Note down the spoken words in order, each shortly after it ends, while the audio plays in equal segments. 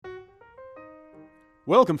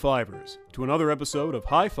Welcome, Fivers, to another episode of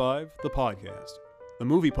High Five, the podcast, the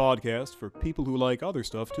movie podcast for people who like other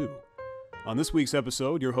stuff too. On this week's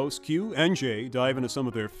episode, your hosts Q and J dive into some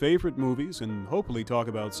of their favorite movies and hopefully talk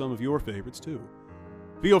about some of your favorites too.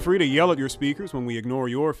 Feel free to yell at your speakers when we ignore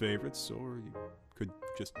your favorites, or you could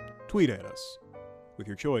just tweet at us with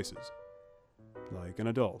your choices, like an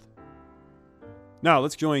adult. Now,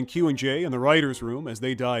 let's join Q and J in the writer's room as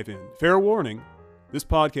they dive in. Fair warning, this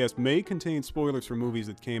podcast may contain spoilers for movies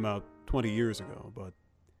that came out 20 years ago, but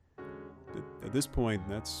at this point,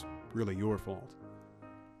 that's really your fault.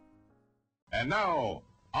 And now,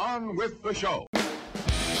 on with the show.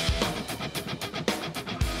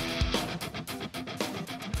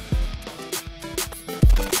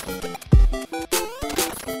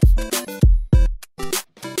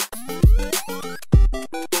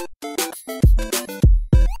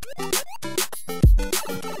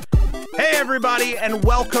 Everybody, and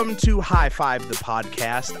welcome to High Five, the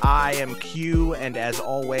podcast. I am Q, and as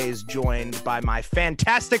always, joined by my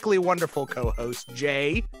fantastically wonderful co-host,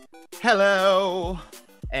 Jay. Hello.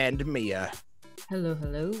 And Mia. Hello,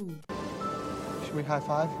 hello. Should we high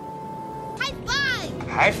five? High five!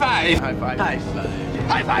 High five! High five. High five!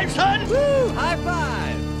 High five, son! Woo! High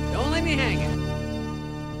five! Don't leave me hanging.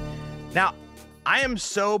 Now, I am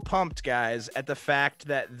so pumped, guys, at the fact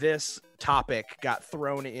that this topic got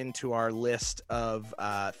thrown into our list of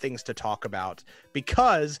things to talk about,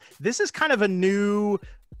 because this is kind of a new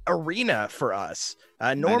arena for us.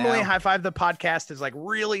 Normally, High Five the podcast is like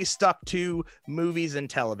really stuck to movies and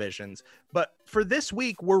televisions, but for this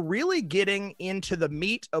week, we're really getting into the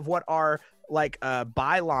meat of what our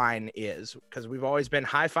byline is, because we've always been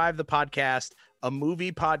High Five the podcast, a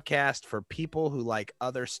movie podcast for people who like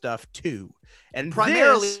other stuff too, and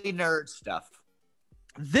Primarily nerd stuff.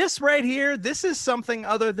 This right here, this is something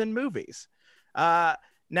other than movies. Now,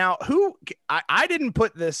 I didn't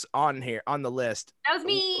put this on here on the list. That was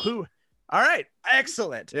me. Who? All right,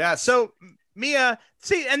 excellent. Yeah. So Mia,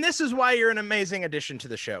 see, and this is why you're an amazing addition to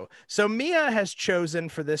the show. So Mia has chosen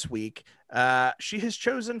for this week. She has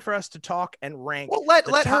chosen for us to talk and rank. Well,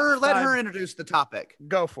 let her introduce the topic.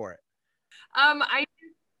 Go for it. I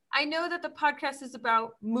know that the podcast is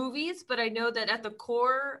about movies, but I know that at the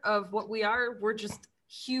core of what we are, we're just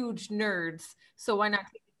huge nerds. So why not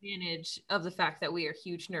take advantage of the fact that we are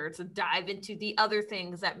huge nerds and dive into the other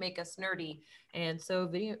things that make us nerdy? And so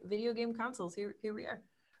video game consoles, here we are.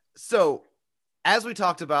 So, as we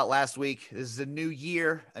talked about last week, this is a new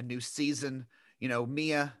year, a new season. You know,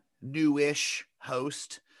 Mia, newish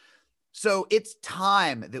host. So it's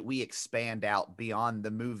time that we expand out beyond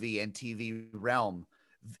the movie and TV realm.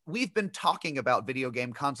 We've been talking about video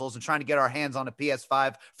game consoles and trying to get our hands on a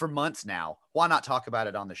PS5 for months now. Why not talk about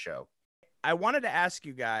it on the show? I wanted to ask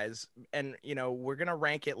you guys, and we're going to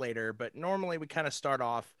rank it later, but normally we kind of start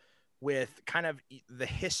off with kind of the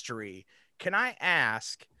history. Can I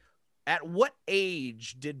ask, at what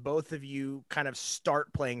age did both of you kind of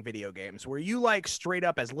start playing video games? Were you like straight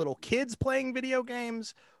up as little kids playing video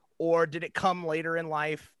games, or did it come later in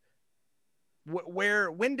life?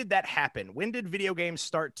 When did that happen? When did video games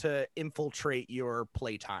start to infiltrate your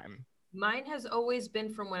playtime? Mine has always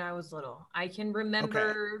been from when I was little. I can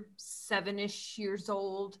remember 7-ish years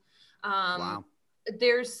old. Wow.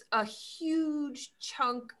 There's a huge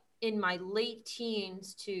chunk in my late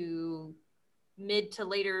teens to mid to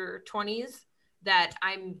later 20s that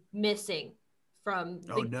I'm missing from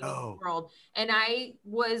the gaming world. And I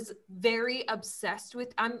was very obsessed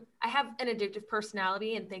with, I have an addictive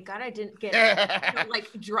personality, and thank God I didn't get like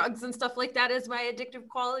drugs and stuff like that as my addictive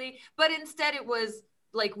quality. But instead it was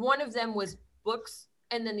like one of them was books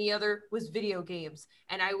and then the other was video games.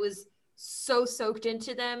 And I was so soaked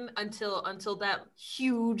into them until that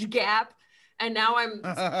huge gap. And now I'm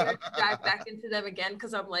scared to dive back into them again,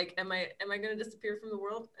 because I'm like, am I going to disappear from the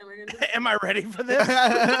world? Am I ready for this?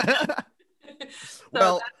 So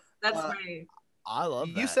Well, that's my. I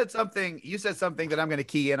love that. You said something that I'm going to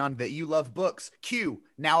key in on, that you love books. Q,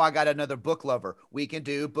 now I got another book lover. We can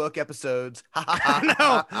do book episodes.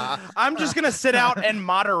 No, I'm just going to sit out and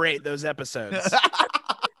moderate those episodes.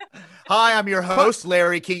 Hi, I'm your host,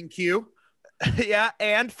 Larry King Q. Yeah,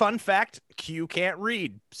 and fun fact, Q can't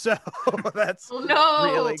read. So that's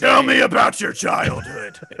Really really Tell great. me about your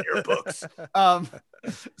childhood and your books.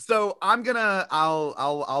 So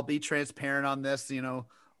I'll be transparent on this,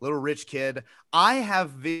 little rich kid. I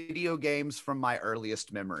have video games from my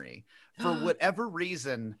earliest memory. For whatever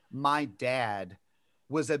reason, my dad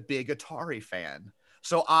was a big Atari fan.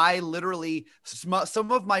 So I literally,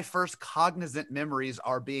 some of my first cognizant memories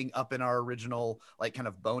are being up in our original, like, kind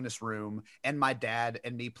of bonus room, and my dad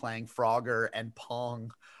and me playing Frogger and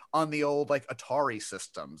Pong on the old like Atari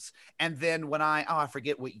systems. And then when I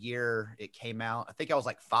forget what year it came out. I think I was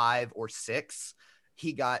like 5 or 6.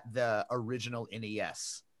 He got the original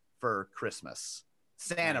NES for Christmas.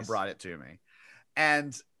 Santa brought it to me.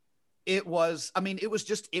 And it was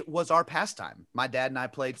our pastime. My dad and I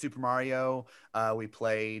played Super Mario. We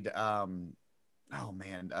played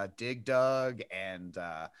Dig Dug, and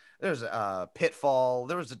there's Pitfall.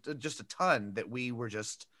 There was just a ton that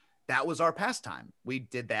was our pastime. We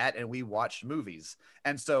did that, and we watched movies.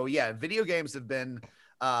 And so, yeah, video games have been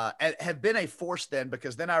a force then,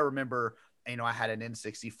 because then I remember, I had an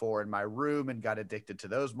N64 in my room and got addicted to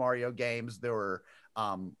those Mario games. There were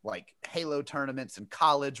like Halo tournaments in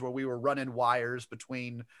college where we were running wires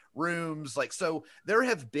between rooms. Like, so there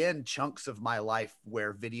have been chunks of my life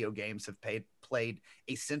where video games have played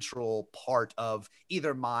a central part of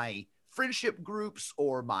either my friendship groups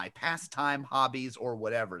or my pastime hobbies or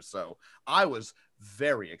whatever. So I was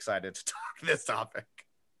very excited to talk this topic.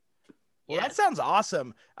 Well, that sounds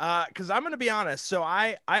awesome. Because I'm going to be honest. So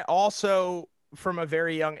I also, from a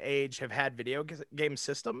very young age, have had video game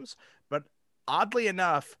systems. But oddly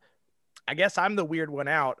enough, I guess I'm the weird one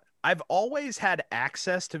out. I've always had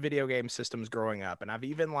access to video game systems growing up. And I've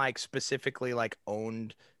even specifically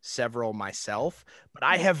owned several myself. But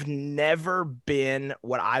I have never been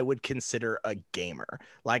what I would consider a gamer.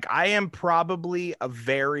 I am probably a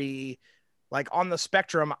very... on the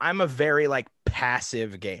spectrum, I'm a very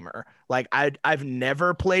passive gamer. I've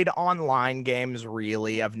never played online games,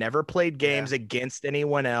 really. I've never played games against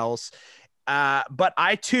anyone else. But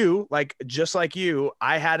I too, just like you,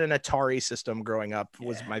 I had an Atari system growing up.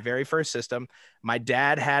 Was my very first system. My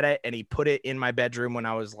dad had it, and he put it in my bedroom when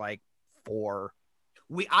I was 4.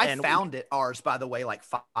 I found ours, by the way,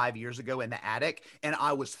 5 years ago in the attic, and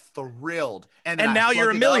I was thrilled. And now you're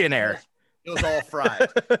a millionaire. It was all fried.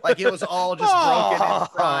 It was all just broken and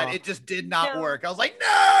fried. It just did not work. I was like,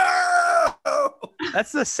 no!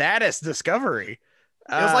 That's the saddest discovery.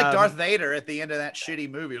 It was like Darth Vader at the end of that shitty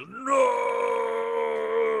movie.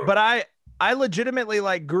 No! But I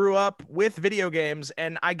legitimately grew up with video games,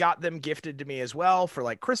 and I got them gifted to me as well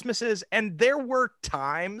for Christmases. And there were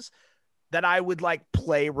times that I would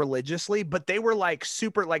play religiously, but they were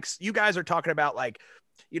super, you guys are talking about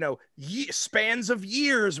spans of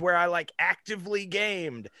years where I actively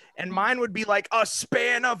gamed, and mine would be a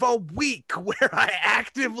span of a week where I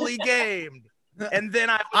actively gamed. And then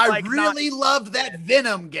I really loved that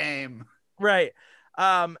Venom game. Right.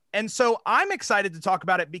 And so I'm excited to talk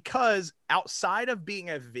about it because outside of being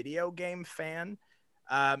a video game fan,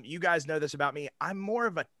 you guys know this about me, I'm more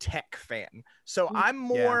of a tech fan. So I'm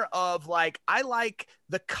more of I like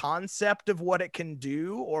the concept of what it can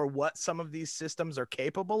do or what some of these systems are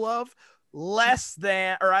capable of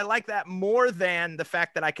I like that more than the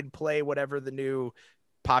fact that I can play whatever the new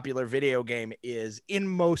popular video game is in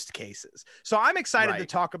most cases. So I'm excited to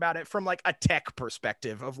talk about it from a tech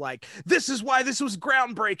perspective of this is why this was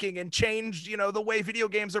groundbreaking and changed, the way video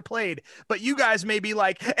games are played. But you guys may be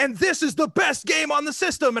and this is the best game on the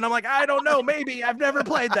system. And I'm I don't know, maybe I've never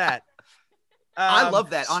played that. I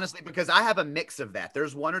love that, honestly, because I have a mix of that.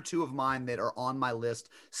 There's 1 or 2 of mine that are on my list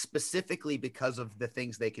specifically because of the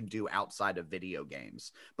things they can do outside of video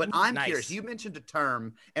games. But I'm curious. You mentioned a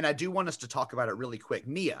term, and I do want us to talk about it really quick.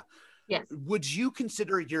 Mia, yes. Would you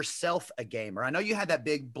consider yourself a gamer? I know you had that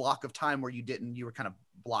big block of time where you were kind of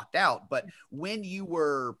blocked out, but when you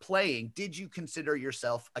were playing, did you consider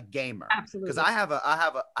yourself a gamer? Absolutely. Because I have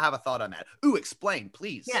a thought on that. Ooh, explain,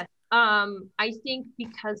 please. Yes. I think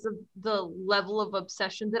because of the level of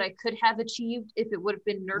obsession that I could have achieved if it would have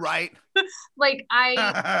been nurtured. Right.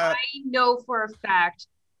 I know for a fact,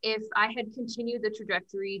 if I had continued the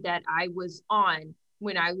trajectory that I was on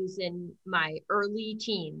when I was in my early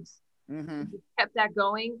teens, kept that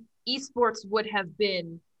going, esports would have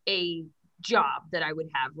been a job that I would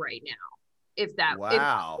have right now. If I would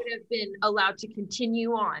have been allowed to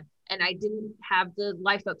continue on and I didn't have the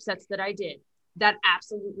life upsets that I did. That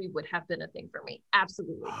absolutely would have been a thing for me.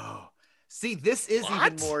 Absolutely. Oh, see, this is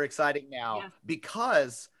even more exciting now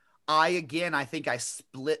because I think I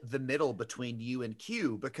split the middle between you and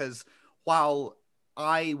Q, because while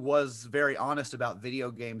I was very honest about video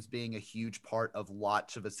games being a huge part of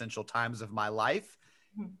lots of essential times of my life,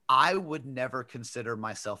 I would never consider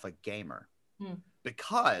myself a gamer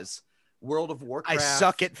because World of Warcraft. I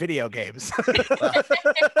suck at video games.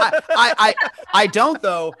 I don't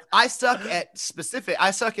though. I suck at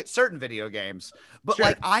certain video games, but Sure.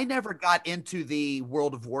 like I never got into the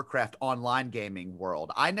World of Warcraft online gaming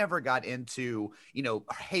world. I never got into,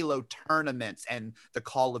 Halo tournaments and the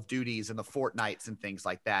Call of Duties and the Fortnites and things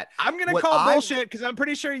like that. I'm going to call bullshit because I'm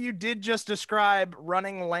pretty sure you did just describe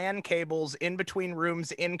running LAN cables in between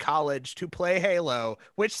rooms in college to play Halo,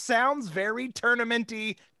 which sounds very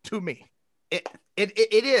tournament-y to me. It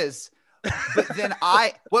is, but then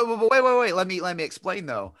wait. Let me explain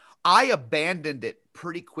though. I abandoned it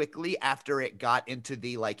pretty quickly after it got into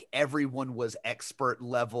the like everyone was expert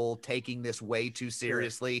level, taking this way too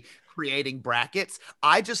seriously, creating brackets.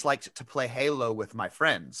 I just liked to play Halo with my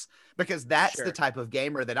friends because that's the type of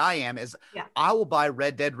gamer that I am. I will buy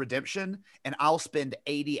Red Dead Redemption and I'll spend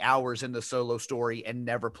 80 hours in the solo story and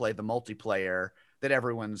never play the multiplayer that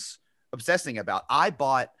everyone's obsessing about. I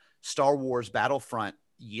bought Star Wars Battlefront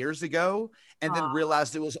years ago and then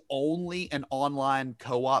realized it was only an online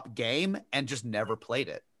co-op game and just never played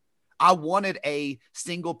it. I wanted a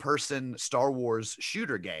single person Star Wars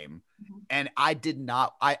shooter game. And I do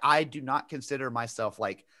not consider myself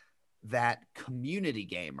like that community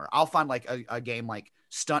gamer. I'll find like a game like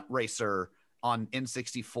Stunt Racer on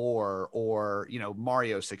N64 or,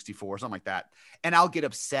 Mario 64 or something like that. And I'll get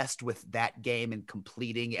obsessed with that game and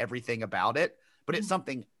completing everything about it. But it's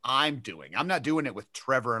something I'm doing. I'm not doing it with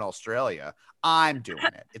Trevor in Australia. I'm doing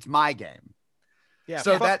it. It's my game. Yeah.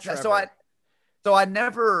 So I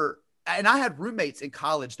never, and I had roommates in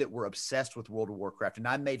college that were obsessed with World of Warcraft and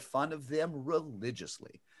I made fun of them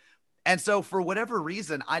religiously. And so for whatever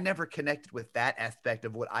reason, I never connected with that aspect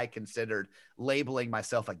of what I considered labeling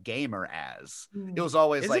myself a gamer as. It was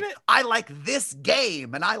always I like this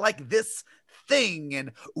game and I like this thing.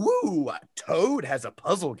 And Toad has a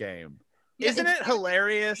puzzle game. Isn't it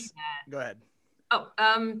hilarious? Go ahead.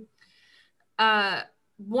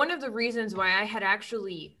 One of the reasons why I had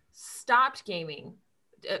actually stopped gaming,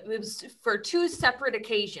 it was for two separate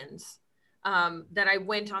occasions that I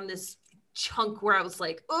went on this chunk where I was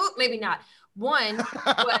like, oh, maybe not. One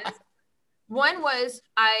was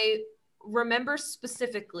I remember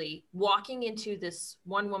specifically walking into this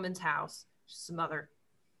one woman's house, just a mother,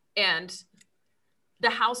 and the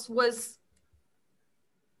house was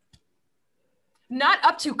not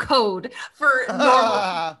up to code for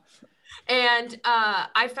normal. And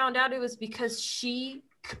I found out it was because she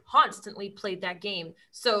constantly played that game.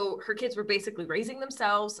 So her kids were basically raising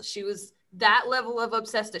themselves. She was that level of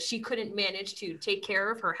obsessed that she couldn't manage to take care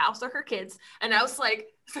of her house or her kids. And I was like,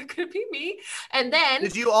 is that gonna be me? And then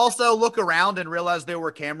did you also look around and realize there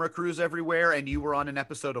were camera crews everywhere and you were on an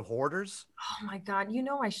episode of Hoarders? Oh my God,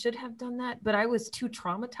 I should have done that, but I was too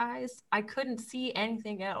traumatized. I couldn't see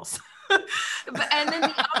anything else. And then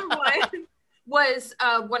the other one was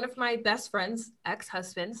one of my best friends,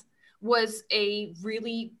 ex-husbands, was a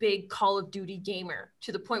really big Call of Duty gamer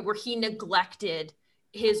to the point where he neglected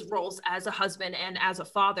his roles as a husband and as a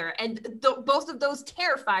father. And both of those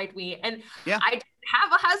terrified me. And I didn't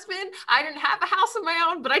have a husband. I didn't have a house of my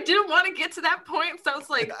own, but I didn't want to get to that point. So I was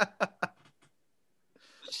like,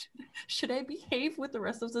 should I behave with the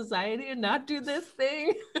rest of society and not do this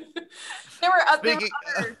thing? There were other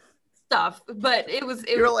stuff, but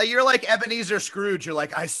you're like Ebenezer Scrooge. You're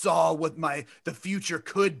like, I saw what the future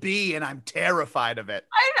could be and I'm terrified of it.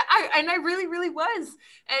 I really, really was.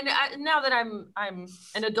 And now that I'm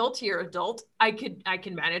an adult, I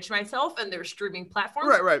can manage myself, and there's streaming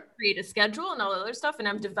platforms, right, create a schedule and all that other stuff. And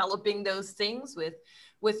I'm developing those things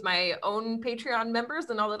with my own Patreon members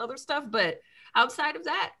and all that other stuff. But outside of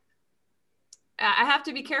that, I have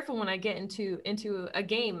to be careful when I get into a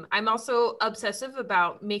game. I'm also obsessive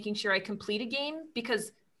about making sure I complete a game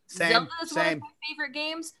because Zelda is one of my favorite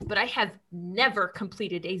games, but I have never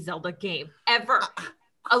completed a Zelda game ever.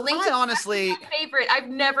 A Link to the Past is my favorite. I've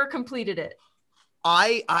never completed it.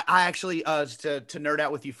 I actually to nerd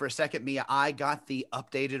out with you for a second, Mia, I got the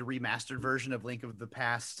updated remastered version of Link of the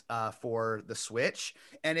Past for the Switch,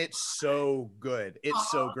 and it's so good.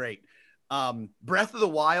 It's so great. Breath of the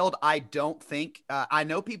Wild, I don't think I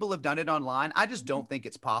know people have done it online. I just don't think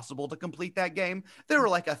it's possible to complete that game. There were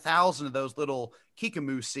like 1,000 of those little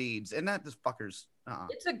Kikamu seeds, and that just fuckers.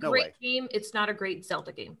 It's a great game. It's not a great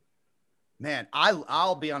Zelda game. Man,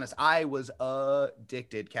 I'll be honest. I was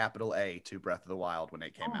addicted, capital A, to Breath of the Wild when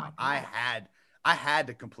it came out. I had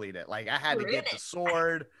to complete it. Like I had to get the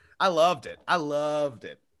sword. I loved it.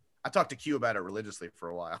 I talked to Q about it religiously for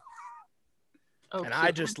a while. Oh, and I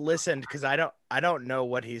just listened because I don't know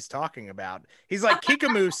what he's talking about. He's like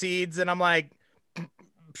Kikamu seeds, and I'm like,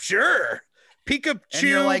 sure,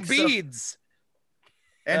 Pikachu like beads.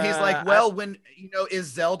 And he's like, well, is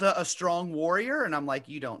Zelda a strong warrior? And I'm like,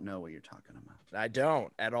 you don't know what you're talking about. I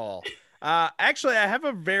don't at all. Actually, I have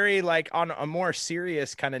a very on a more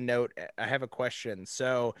serious kind of note. I have a question.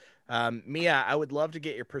 So, Mia, I would love to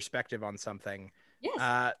get your perspective on something.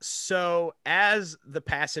 Yes. So as the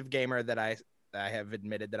passive gamer that I have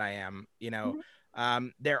admitted that I am,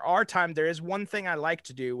 there is one thing I like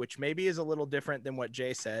to do, which maybe is a little different than what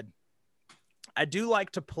Jay said. I do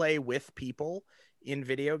like to play with people in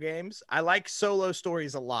video games. I like solo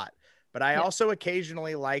stories a lot, but I also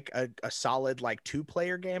occasionally like a solid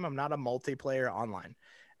 2-player game. I'm not a multiplayer online.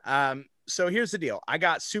 So here's the deal. I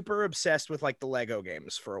got super obsessed with the Lego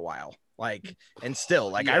games for a while. And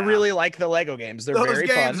still I really like the Lego games. They're Those very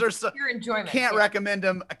games fun. Are so Your enjoyment. Can't recommend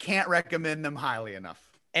them. I can't recommend them highly enough.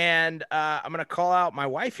 And I'm going to call out my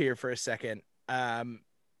wife here for a second.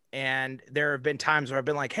 And there have been times where I've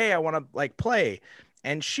been like, hey, I want to play.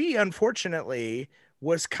 And she, unfortunately,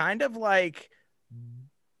 was kind of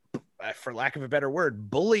for lack of a better word,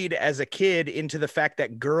 bullied as a kid into the fact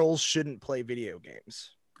that girls shouldn't play video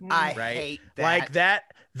games. I hate that.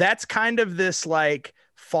 That's kind of this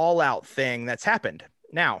fallout thing that's happened.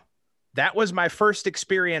 Now, that was my first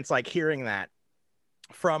experience hearing that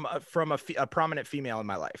from a prominent female in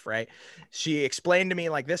my life, right? She explained to me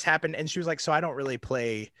this happened, and she was like, so I don't really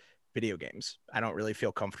play video games. I don't really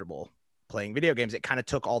feel comfortable playing video games. It kind of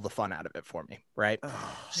took all the fun out of it for me, right?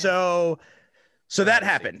 So that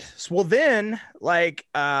happened. Well, then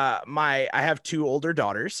I have 2 older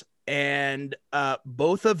daughters, and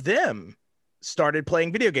both of them started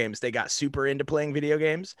playing video games. They got super into playing video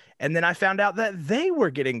games. And then I found out that they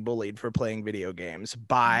were getting bullied for playing video games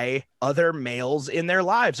by other males in their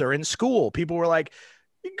lives or in school. People were like,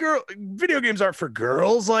 video games aren't for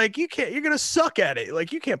girls. You're going to suck at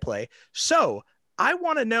it. You can't play. So I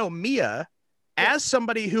want to know, Mia, as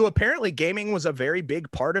somebody who apparently gaming was a very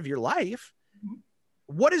big part of your life,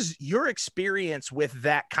 what is your experience with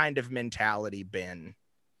that kind of mentality been?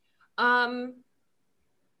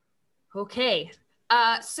 Okay.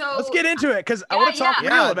 So let's get into it, because I want to talk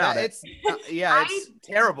real about it. It's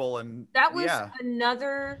terrible. And that was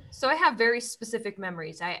another. So I have very specific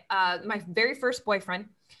memories. My very first boyfriend,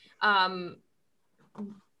 I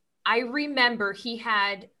remember he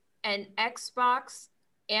had an Xbox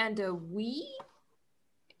and a Wii,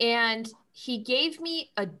 and he gave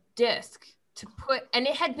me a disc to put, and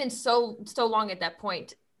it had been so long at that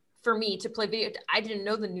point for me to play video. I didn't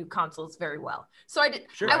know the new consoles very well. So I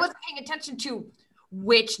wasn't paying attention to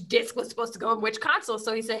which disc was supposed to go in which console.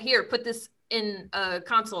 So he said, here, put this in a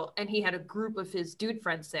console. And he had a group of his dude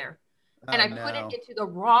friends there. And I put it into the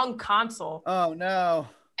wrong console. Oh, no.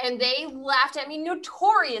 And they laughed at me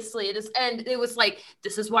notoriously. It was like,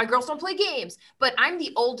 this is why girls don't play games. But I'm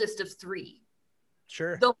the oldest of 3.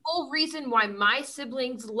 Sure. The whole reason why my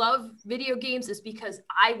siblings love video games is because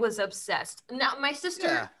I was obsessed. Now, my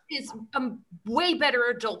sister is a way better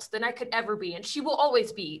adult than I could ever be, and she will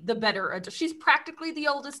always be the better adult. She's practically the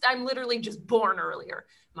oldest. I'm literally just born earlier.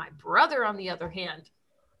 My brother, on the other hand,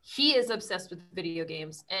 he is obsessed with video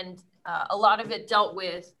games, and a lot of it dealt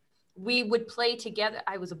with, we would play together.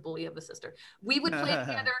 I was a bully of a sister. We would play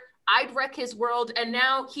together. I'd wreck his world, and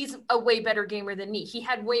now he's a way better gamer than me. He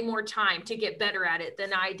had way more time to get better at it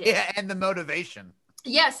than I did. Yeah, and the motivation.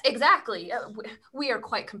 Yes, exactly. We are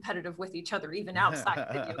quite competitive with each other, even outside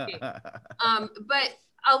video games. But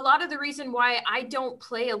a lot of the reason why I don't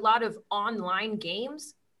play a lot of online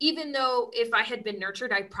games, even though if I had been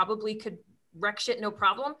nurtured, I probably could wreck shit no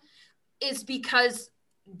problem, is because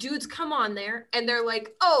dudes come on there and they're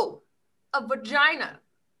like, oh, a vagina,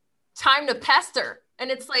 time to pester. And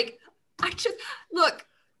it's like, I just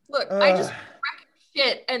I just wreck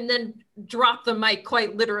shit and then drop the mic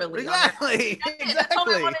quite literally. Exactly. That's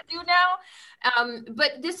all I want to do now.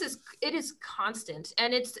 But it is constant,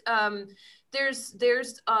 and it's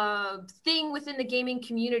there's a thing within the gaming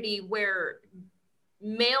community where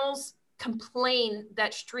males complain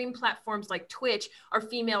that stream platforms like Twitch are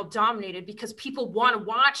female dominated because people want to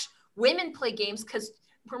watch women play games because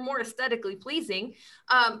we're more aesthetically pleasing.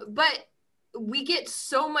 But we get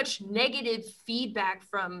so much negative feedback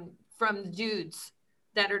from dudes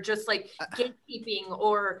that are just like gatekeeping,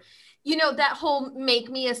 or, that whole make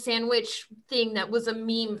me a sandwich thing that was a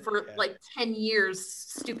meme for 10 years.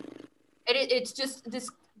 Stupid. And it's just this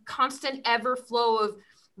constant ever flow of,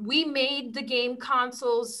 we made the game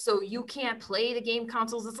consoles, so you can't play the game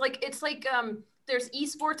consoles. It's like there's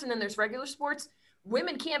esports and then there's regular sports.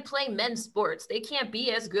 Women can't play men's sports. They can't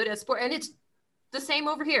be as good as sport. And it's the same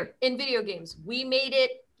over here in video games. We made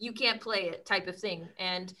it, you can't play it type of thing.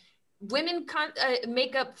 And women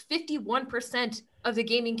make up 51% of the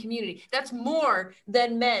gaming community. That's more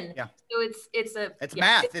than men. Yeah. So it's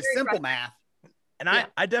math. It's simple math. And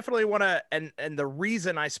I definitely want to, and the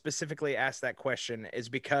reason I specifically asked that question is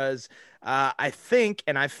because I think,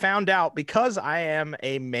 and I found out because I am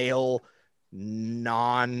a male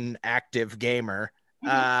non-active gamer,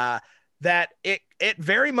 that it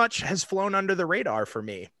very much has flown under the radar for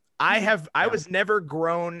me. I was never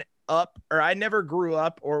grown up, or I never grew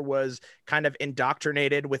up or was kind of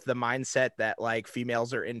indoctrinated with the mindset that like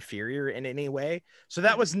females are inferior in any way. So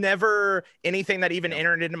that was never anything that even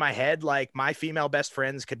entered into my head. Like my female best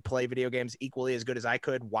friends could play video games equally as good as I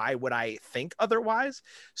could. Why would I think otherwise?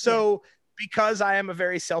 So because I am a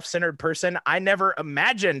very self-centered person, I never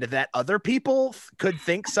imagined that other people could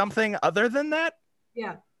think something other than that.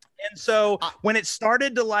 Yeah. And so when it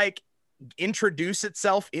started to like introduce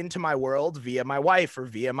itself into my world via my wife or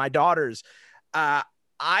via my daughters, I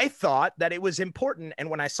thought that it was important. And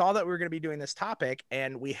when I saw that we were going to be doing this topic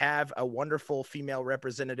and we have a wonderful female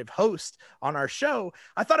representative host on our show,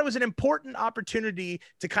 I thought it was an important opportunity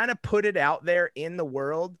to kind of put it out there in the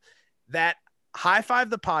world that High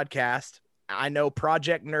Five the podcast, I know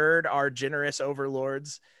Project Nerd, our generous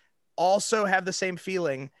overlords, also have the same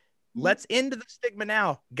feeling. Let's end the stigma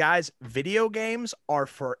now, guys. Video games are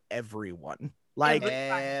for everyone. Like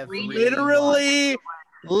literally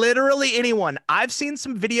anyone. I've seen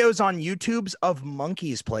some videos on YouTube's of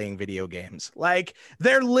monkeys playing video games. Like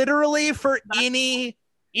they're literally for any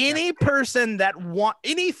person that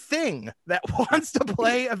anything that wants to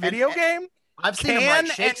play a video game. I've seen them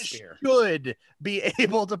like Shakespeare. And should be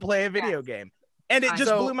able to play a video game. And it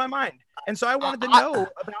just blew my mind. And so I wanted to know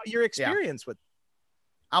about your experience with it.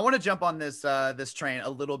 I want to jump on this this train a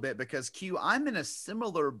little bit because Q, I'm in a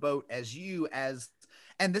similar boat as you,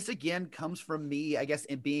 and this again comes from me, I guess,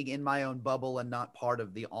 in being in my own bubble and not part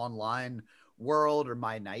of the online world or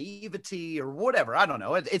my naivety or whatever. I don't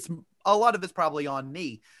know. It's a lot of it's probably on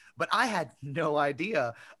me, but I had no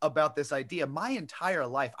idea about this idea my entire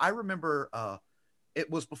life. I remember it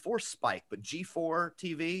was before Spike, but G4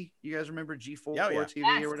 TV. You guys remember G4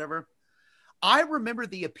 TV or whatever? I remember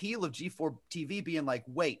the appeal of G4 TV being like,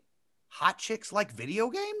 wait, hot chicks like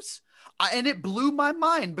video games? And it blew my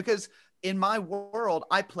mind because in my world,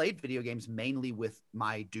 I played video games mainly with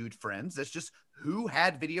my dude friends. That's just who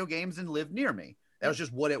had video games and lived near me. That was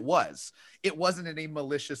just what it was. It wasn't any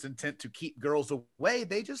malicious intent to keep girls away.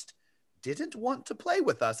 They just didn't want to play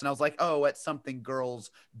with us. And I was like, oh, it's something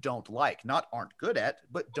girls don't like. Not aren't good at,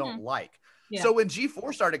 but don't like. Yeah. So when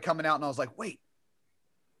G4 started coming out and I was like, wait,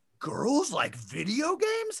 girls like video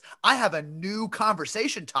games? I have a new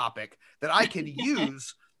conversation topic that I can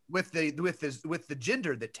use with the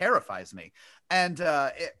gender that terrifies me. And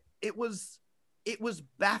it was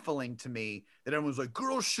baffling to me that everyone was like,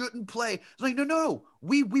 girls shouldn't play. It's like, no,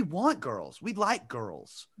 we want girls. We like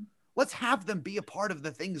girls. Let's have them be a part of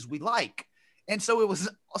the things we like. And so it was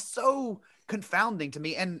so confounding to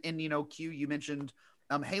me. And you know, Q, you mentioned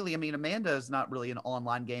Haley, I mean, Amanda is not really an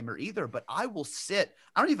online gamer either, but I will sit,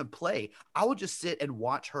 I don't even play. I will just sit and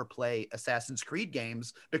watch her play Assassin's Creed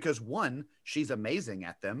games because one, she's amazing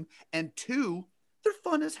at them. And two, they're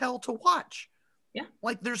fun as hell to watch. Yeah.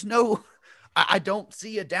 Like I don't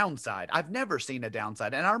see a downside. I've never seen a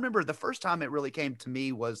downside. And I remember the first time it really came to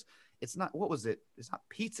me was, it's not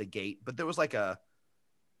Pizzagate, but there was like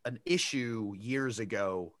an issue years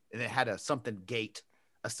ago and it had a something gate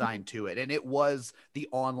assigned to it, and it was the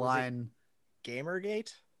online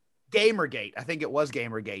Gamergate. I think it was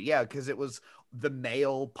Gamergate. Yeah, because it was the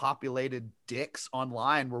male populated dicks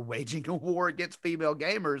online were waging a war against female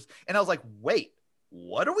gamers, and I was like, wait,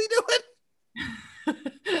 what are we doing?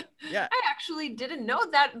 Yeah, I actually didn't know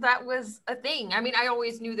that was a thing. I mean, I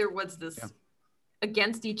always knew there was this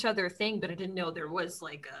against each other thing, but I didn't know there was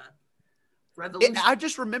like a revolution. I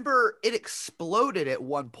just remember it exploded at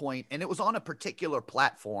one point, and it was on a particular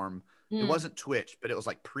platform. It wasn't Twitch, but it was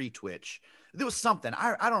like pre-Twitch. There was something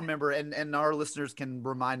I don't remember, and our listeners can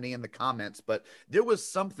remind me in the comments. But there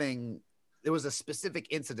was a specific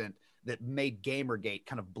incident that made Gamergate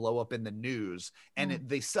kind of blow up in the news, and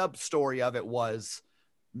the sub story of it was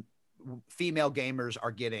female gamers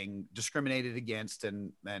are getting discriminated against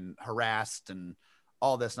and harassed and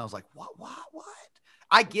all this. And I was like, what?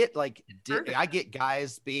 I get I get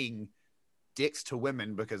guys being dicks to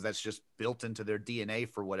women because that's just built into their DNA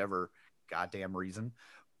for whatever goddamn reason.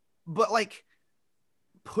 But like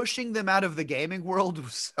pushing them out of the gaming world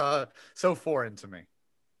was so foreign to me.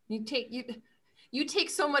 You take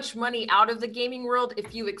so much money out of the gaming world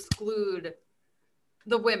if you exclude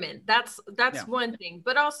the women. That's Yeah. one thing,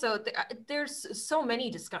 but also there's so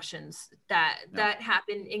many discussions that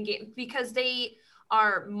happen in game because they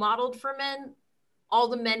are modeled for men. All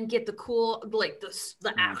the men get the cool, like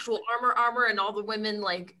the actual armor, and all the women,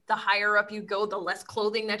 like the higher up you go, the less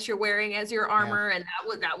clothing that you're wearing as your armor, and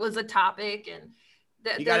that was a topic. And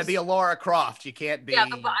you got to be a Lara Croft. You can't be.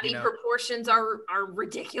 The body proportions are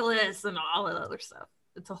ridiculous, and all that other stuff.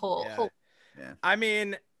 It's a whole. Yeah. I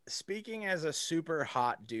mean, speaking as a super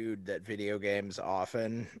hot dude that video games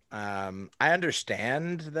often, I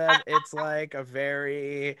understand that it's like a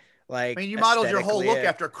very like. I mean, you modeled your whole look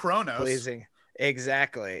after Chronos. Pleasing.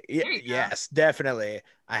 Exactly. Yes, definitely.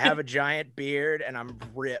 I have a giant beard and I'm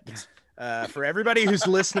ripped. For everybody who's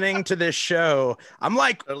listening to this show, I'm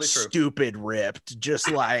like totally stupid ripped, just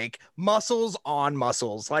like muscles on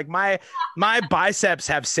muscles. Like my biceps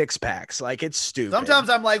have 6-packs. Like it's stupid. Sometimes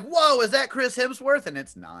I'm like, whoa, is that Chris Hemsworth? And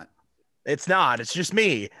it's not. It's not. It's just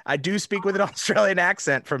me. I do speak with an Australian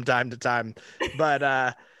accent from time to time,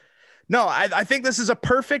 but no, I think this is a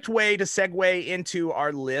perfect way to segue into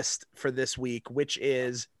our list for this week, which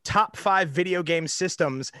is top 5 video game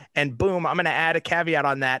systems. And boom, I'm going to add a caveat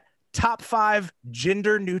on that. Top 5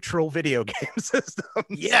 gender neutral video game systems.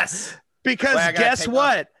 Yes. Because guess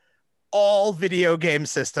what? All video game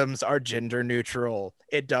systems are gender neutral.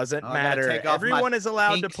 It doesn't matter. Everyone is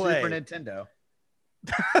allowed to play. Super Nintendo.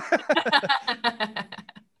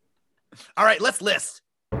 All right, let's list.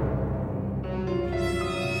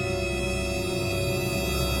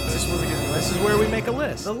 This is where we make a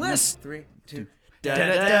list. The list. 3, 2.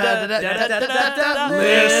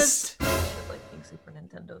 List. Like Super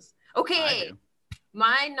Nintendos. Okay,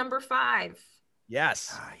 my number 5.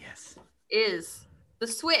 Yes. Yes. Is the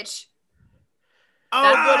Switch.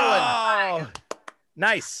 Oh, good one.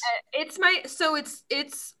 Nice. It's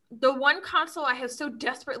the one console I have so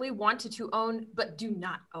desperately wanted to own, but do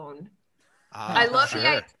not own. I love the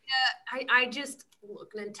idea. I just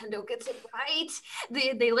look, Nintendo gets it right.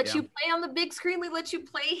 They let you play on the big screen. They let you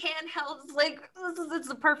play handheld. It's like it's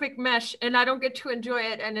the perfect mesh, and I don't get to enjoy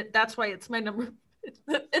it, and that's why it's my number.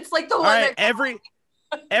 It's like the one. Right,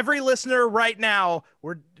 every listener right now,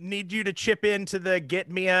 we need you to chip into the Get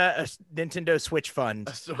Mia a Nintendo Switch fund.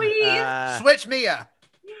 Please. Switch Mia.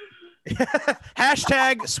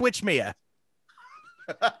 Hashtag Switch Mia.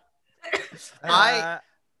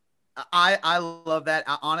 I love that.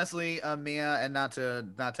 Honestly, Mia, and not to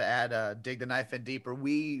add dig the knife in deeper,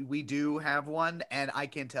 we do have one, and I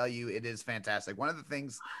can tell you it is fantastic. One of the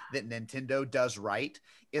things that Nintendo does right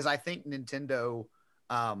is I think Nintendo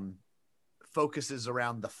focuses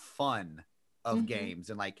around the fun of games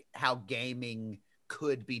and like how gaming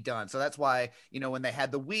could be done. So that's why, when they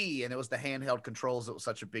had the Wii and it was the handheld controls, it was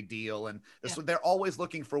such a big deal. And they're always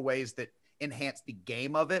looking for ways that enhance the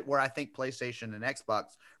game of it, where I think PlayStation and Xbox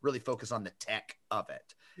really focus on the tech of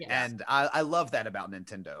it. Yes. And I love that about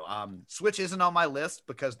Nintendo. Switch isn't on my list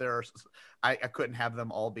because I couldn't have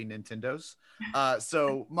them all be Nintendos.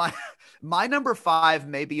 So my number 5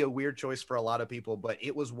 may be a weird choice for a lot of people, but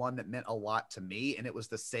it was one that meant a lot to me, and it was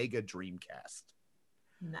the Sega Dreamcast.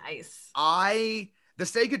 Nice. The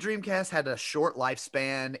Sega Dreamcast had a short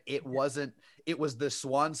lifespan. It was the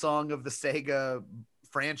swan song of the Sega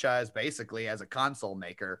franchise, basically, as a console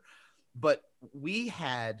maker. But we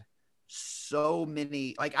had so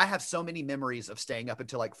many, like, I have so many memories of staying up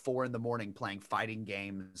until like 4 a.m. playing fighting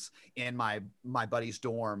games in my buddy's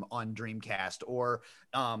dorm on Dreamcast, or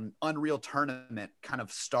Unreal Tournament kind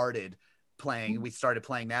of started playing. We started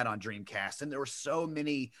playing that on Dreamcast, and there were so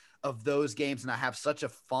many of those games, and I have such a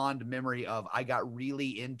fond memory of I got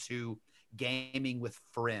really into gaming with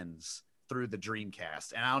friends through the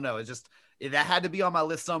Dreamcast. And I don't know, that had to be on my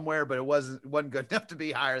list somewhere, but it wasn't good enough to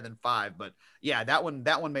be higher than 5. But yeah, that one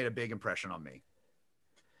made a big impression on me.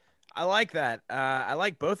 I like that. I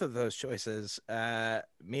like both of those choices.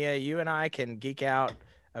 Mia, you and I can geek out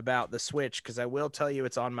about the Switch, because I will tell you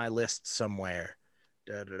it's on my list somewhere.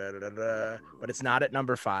 But it's not at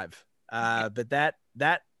number 5. But that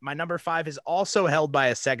my number 5 is also held by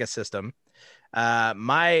a Sega system.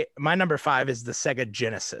 My number 5 is the Sega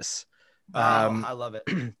Genesis. I love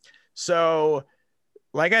it. So,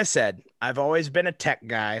 like I said, I've always been a tech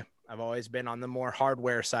guy. I've always been on the more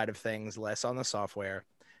hardware side of things, less on the software.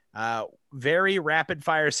 Very rapid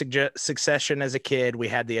fire succession as a kid. We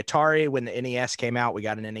had the Atari. When the NES came out, we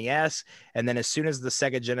got an NES. And then as soon as the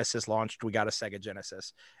Sega Genesis launched, we got a Sega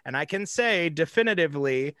Genesis. And I can say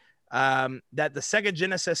definitively that the Sega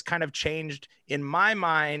Genesis kind of changed, in my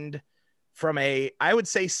mind, from I would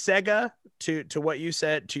say Sega to what you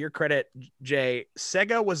said. To your credit, Jay,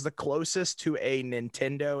 Sega was the closest to a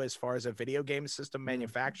Nintendo as far as a video game system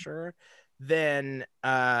manufacturer than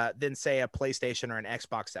say a PlayStation or an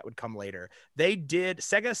Xbox that would come later.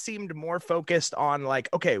 Sega seemed more focused on like,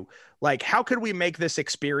 okay, like how could we make this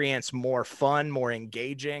experience more fun, more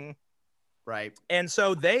engaging? Right. And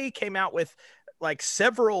so they came out with like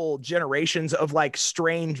several generations of like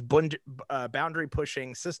strange boundary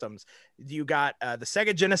pushing systems. You got the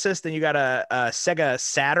Sega Genesis, then you got a Sega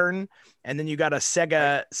Saturn, and then you got a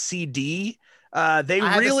Sega CD. They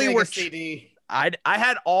really were CD. I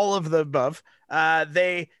had all of the above.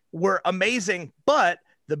 They were amazing, but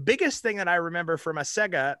the biggest thing that I remember from a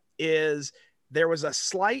Sega is there was a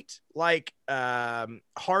slight like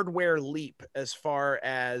hardware leap as far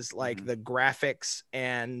as like the graphics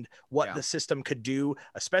and what the system could do,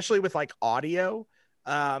 especially with like audio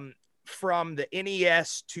from the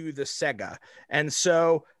NES to the Sega. And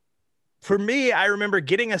so for me, I remember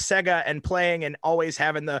getting a Sega and playing and always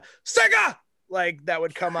having the Sega like that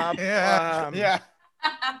would come up. Oh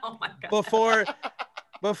my God.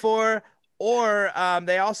 Before or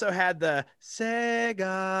they also had the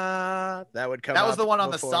Sega that would come up. That was the one on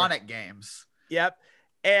before. the Sonic games. Yep.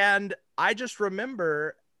 And I just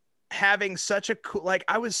remember having such a cool, like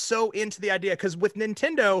I was so into the idea because with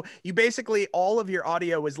Nintendo, you basically all of your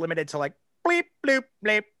audio was limited to like bleep, bloop,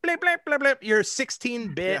 bleep, bleep, bleep, bleep, bleep, your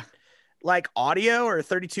 16-bit like audio or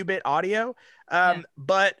 32-bit audio.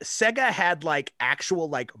 But Sega had like actual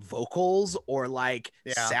like vocals or like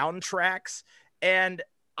soundtracks. And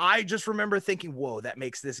I just remember thinking, whoa, that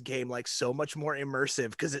makes this game like so much more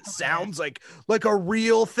immersive because it sounds like a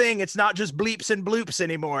real thing. It's not just bleeps and bloops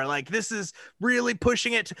anymore. Like this is really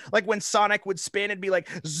pushing it to, like when Sonic would spin, it'd be like,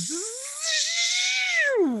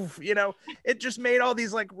 you know, it just made all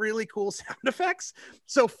these like really cool sound effects.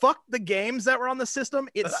 So fuck the games that were on the system.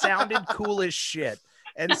 It sounded cool as shit.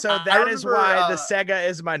 And so that is why the Sega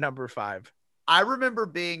is my number 5. I remember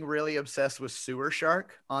being really obsessed with Sewer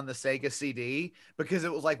Shark on the Sega CD because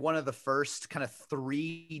it was like one of the first kind of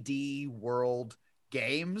 3D world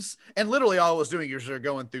games. And literally all it was doing, you're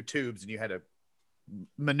going through tubes and you had to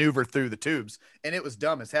maneuver through the tubes, and it was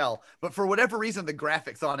dumb as hell. But for whatever reason, the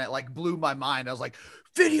graphics on it like blew my mind. I was like,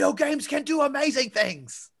 video games can do amazing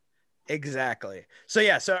things. Exactly. So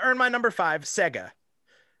yeah, so earn my number 5, Sega.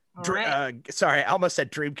 Sorry, I almost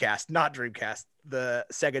said Dreamcast, not Dreamcast, the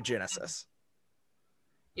Sega Genesis.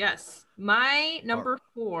 Yes. My number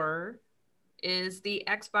 4 is the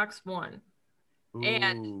Xbox One. Ooh,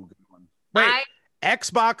 and good one. Wait,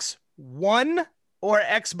 Xbox One or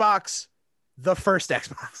Xbox, the first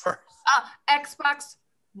Xbox? Xbox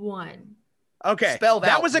One. Okay. Spelled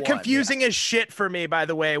that out was a one, confusing as shit for me, by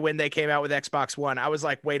the way, when they came out with Xbox One. I was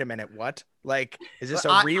like, wait a minute, what? Like, is this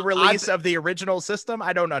a re-release of the original system?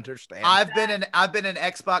 I don't understand. I've been an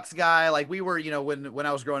Xbox guy. Like we were, you know, when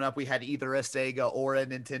I was growing up, we had either a Sega or a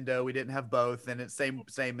Nintendo. We didn't have both, and it's same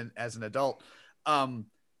as an adult.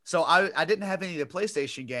 So I didn't have any of the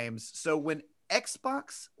PlayStation games. So when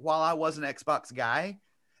Xbox, while I was an Xbox guy,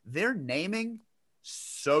 their naming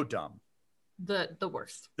so dumb. The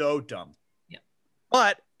worst. So dumb.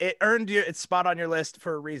 But it earned you its spot on your list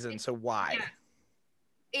for a reason. So why?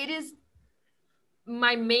 Yeah. It is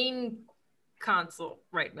my main console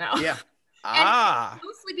right now. Yeah.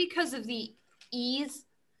 Mostly because of the ease.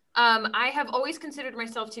 I have always considered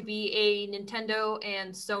myself to be a Nintendo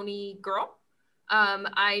and Sony girl.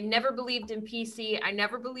 I never believed in PC. I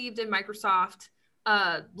never believed in Microsoft.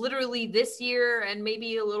 Literally this year and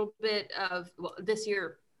maybe a little bit of this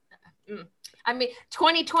year. I mean,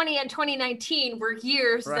 2020 and 2019 were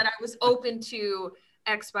years that I was open to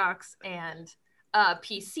Xbox and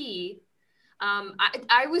PC.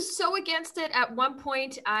 I was so against it at one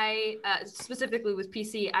point. I specifically with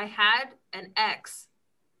PC, I had an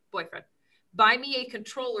ex-boyfriend buy me a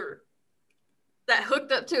controller that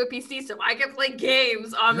hooked up to a PC so I could play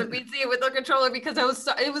games on the PC with the controller because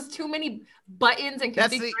it was too many buttons and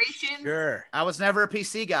configurations. Sure. I was never a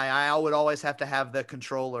PC guy. I would always have to have the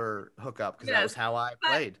controller hookup because that was how I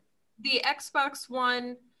played. The Xbox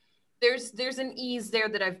One, there's an ease there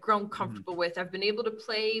that I've grown comfortable with. I've been able to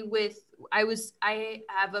play with. I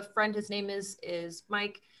have a friend. His name is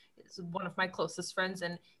Mike. It's one of my closest friends,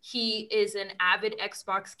 and he is an avid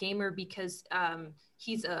Xbox gamer because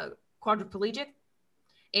he's a quadriplegic,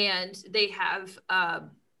 and they have I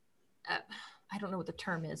don't know what the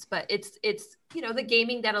term is, but it's you know, the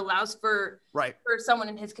gaming that allows for someone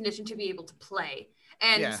in his condition to be able to play.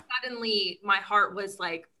 And suddenly my heart was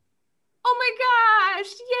like, oh my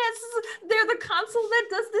gosh, yes, they're the console that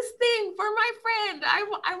does this thing for my friend. I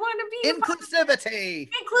want to be inclusivity.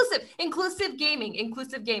 Inclusive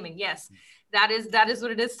gaming. Yes, that is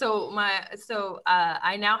what it is. So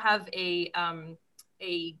I now have a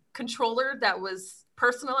controller that was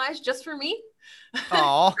personalized just for me.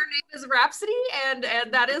 Aw. Her name is Rhapsody, and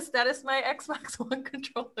that is my Xbox One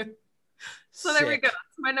controller. So there we Sick. go.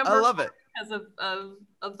 It's my number I love it. because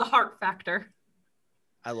of the heart factor.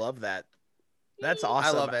 I love that. That's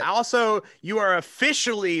awesome. love it. Also, you are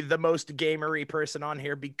officially the most gamery person on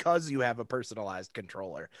here because you have a personalized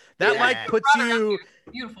controller. That Yeah. like puts Brought her up you here.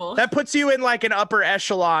 Beautiful. that puts you in like an upper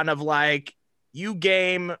echelon of like you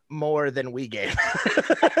game more than we game.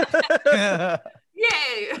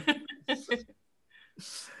 Yay.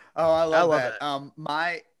 Oh, I love love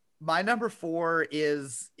that. My number 4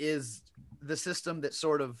 is the system that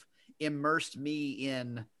sort of immersed me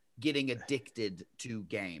in getting addicted to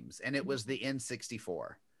games, and it was the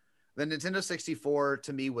N64. The Nintendo 64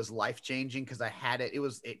 to me was life-changing because I had it.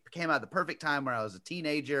 It came out at the perfect time where I was a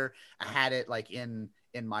teenager. I had it like in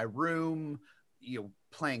my room,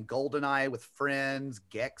 playing GoldenEye with friends,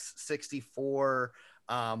 Gex 64.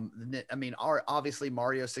 Obviously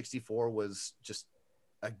Mario 64 was just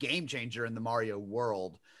a game changer in the Mario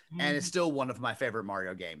world. And it's still one of my favorite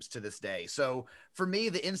Mario games to this day. So for me,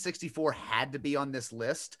 the N64 had to be on this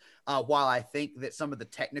list. While I think that some of the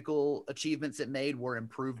technical achievements it made were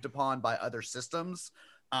improved upon by other systems.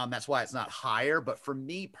 That's why it's not higher. But for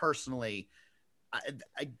me personally,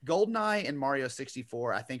 GoldenEye and Mario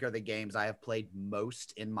 64, I think are the games I have played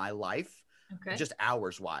most in my life, Okay. just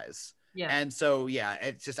hours wise. Yeah. And so, yeah,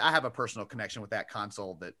 it's just, I have a personal connection with that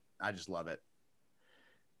console that I just love it.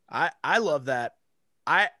 I love that.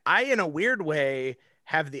 I in a weird way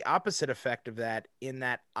have the opposite effect of that in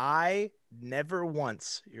that I never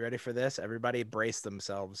once, you ready for this? Everybody brace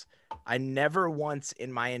themselves. I never once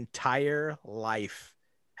in my entire life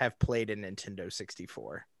have played a Nintendo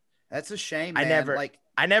 64. That's a shame, I man.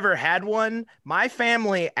 I never had one. My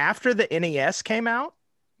family, after the NES came out,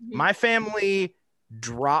 my family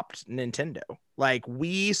dropped Nintendo. Like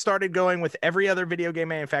we started going with every other video game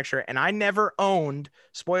manufacturer, and I never owned,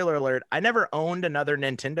 spoiler alert, I never owned another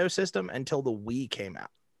Nintendo system until the Wii came out.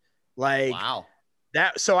 Like wow.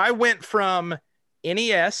 so I went from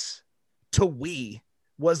NES to Wii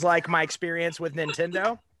was like my experience with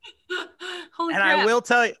Nintendo. Holy And crap. I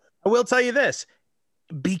will tell you this,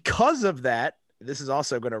 because of that, this is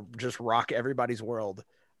also going to just rock everybody's world.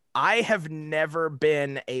 I have never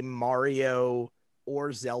been a Mario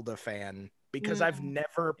or Zelda fan because I've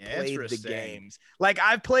never played the Interesting. games. Like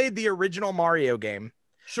I've played the original Mario game,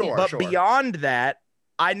 Sure. but sure. beyond that,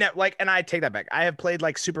 and I take that back. I have played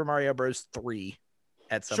like Super Mario Bros. 3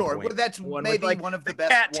 at some Sure. point. Well, that's One maybe with, like, one of the the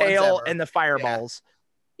best cat ones tail ever. and the fireballs.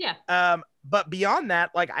 Yeah. But beyond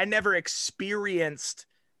that, like I never experienced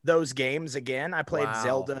those games again. I played Wow.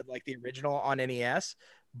 Zelda, like the original on NES,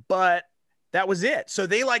 but that was it. So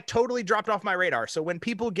they like totally dropped off my radar. So when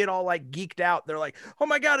people get all like geeked out, they're like, oh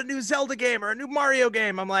my God, a new Zelda game or a new Mario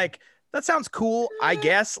game. I'm like, that sounds cool, I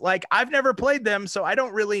guess. Like I've never played them, so I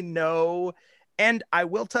don't really know. And I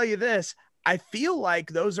will tell you this, I feel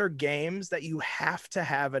like those are games that you have to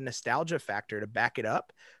have a nostalgia factor to back it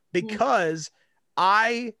up, because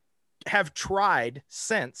I have tried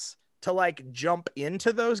since to like jump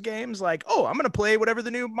into those games. Like, oh, I'm going to play whatever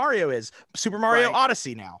the new Mario is, Super Mario Right.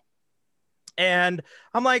 Odyssey now. And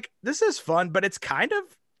I'm like, this is fun, but it's kind of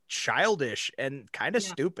childish and kind of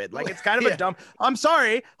stupid. Like it's kind of Yeah. a dumb, I'm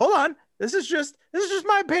sorry. Hold on. This is just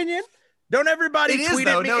my opinion. Don't everybody It is, tweet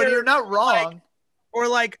though. at me No, you're not wrong. or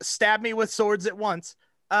like stab me with swords at once.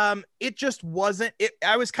 It just wasn't it.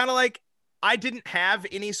 I was kind of like, I didn't have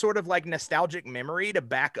any sort of like nostalgic memory to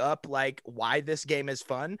back up like why this game is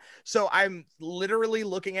fun. So I'm literally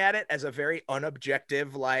looking at it as a very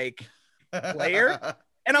unobjective like player.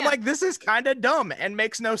 And I'm Yeah. like, this is kind of dumb and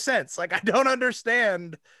makes no sense. Like, I don't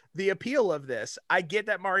understand the appeal of this. I get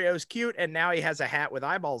that Mario's cute and now he has a hat with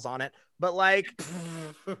eyeballs on it, but like,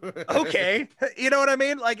 okay, you know what I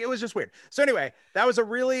mean? Like, it was just weird. So anyway, that was a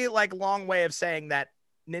really like long way of saying that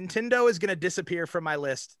Nintendo is going to disappear from my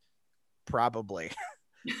list. Probably.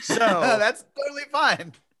 So That's totally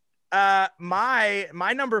fine.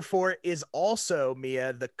 my number 4 is also,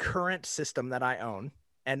 Mia, the current system that I own.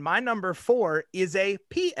 And my number 4 is a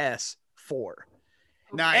PS4.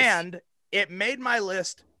 Nice. And it made my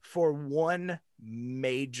list for one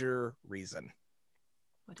major reason.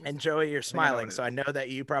 What is And it? Joey, you're I know what smiling, it so I is. know that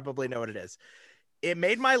you probably know what it is. It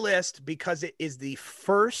made my list because it is the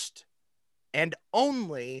first and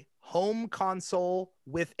only home console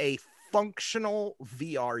with a functional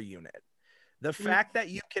VR unit. The fact that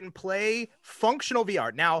you can play functional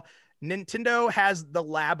VR. Now, Nintendo has the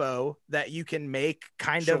Labo that you can make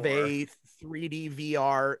kind of Sure. a 3D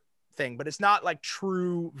VR thing, but it's not like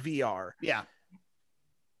true VR. Yeah.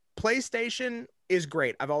 PlayStation is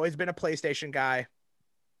great. I've always been a PlayStation guy.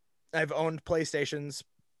 I've owned PlayStations,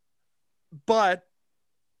 but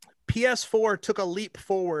PS4 took a leap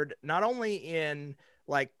forward, not only in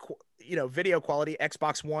like, video quality.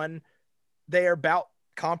 Xbox One, they are about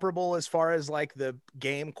comparable as far as like the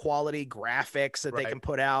game quality, graphics that they can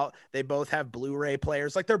put out. They both have Blu-ray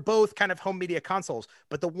players. Like, they're both kind of home media consoles.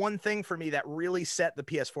 But the one thing for me that really set the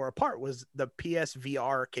PS4 apart was the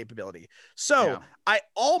PSVR capability. So I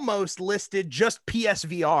almost listed just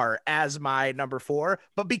PSVR as my number 4,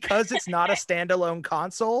 but because it's not a standalone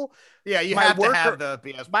console, you have to have the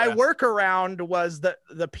PS. My workaround was the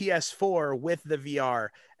PS4 with the VR.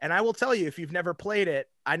 And I will tell you, if you've never played it,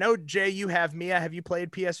 I know, Jay, you have. Mia, have you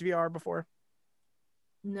played PSVR before?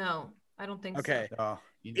 No, I don't think so. Oh,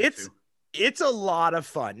 it's a lot of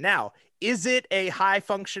fun. Now, is it a high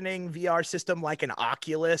functioning VR system like an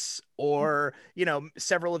Oculus or,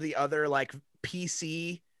 several of the other like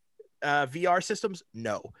PC VR systems?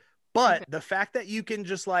 No. But the fact that you can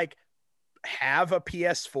just like have a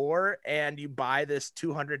PS4 and you buy this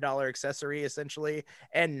 $200 accessory essentially,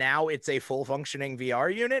 and now it's a full functioning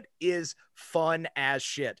VR unit is fun as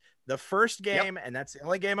shit. The first game, and that's the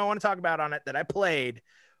only game I want to talk about on it that I played,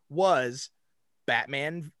 was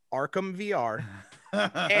Batman Arkham VR.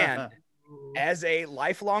 And as a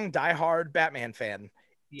lifelong diehard Batman fan,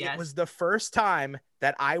 it was the first time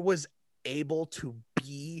that I was able to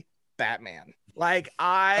be Batman. Like,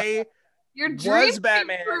 your dream was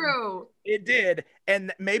Batman. True. It did.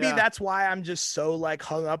 And maybe that's why I'm just so like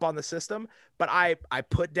hung up on the system. But I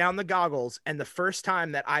put down the goggles, and the first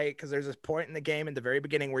time that because there's this point in the game in the very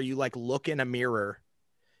beginning where you like look in a mirror,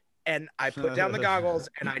 and I put down the goggles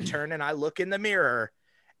and I turn and I look in the mirror,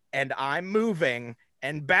 and I'm moving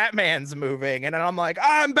and Batman's moving, and I'm like,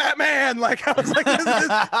 I'm Batman. Like, I was like,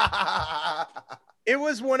 it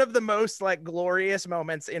was one of the most like glorious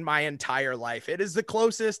moments in my entire life. It is the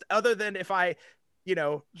closest, other than if I,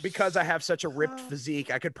 because I have such a ripped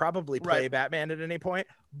physique, I could probably play Batman at any point.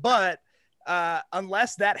 But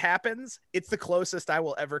unless that happens, it's the closest I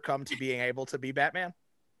will ever come to being able to be Batman.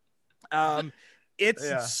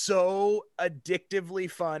 It's so addictively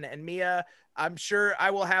fun. And Mia, I'm sure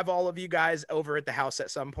I will have all of you guys over at the house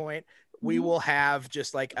at some point. We will have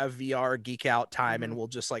just like a VR geek out time, and we'll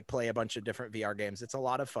just like play a bunch of different VR games. It's a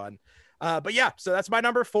lot of fun. But yeah, so that's my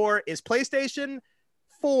number 4 is PlayStation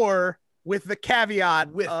 4 with the caveat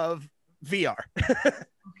of VR.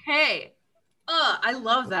 Okay. I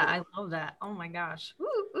love that. I love that. Oh my gosh.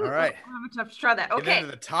 Ooh, all right. I'm gonna have to try that. Okay. Get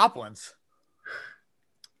into the top ones.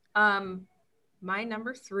 My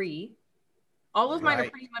number 3. All of mine are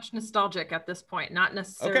pretty much nostalgic at this point, not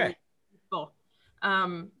necessarily full.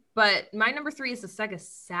 But my number 3 is the Sega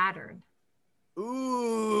Saturn.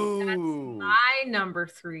 Ooh. That's my number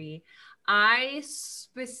 3. I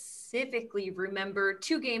specifically remember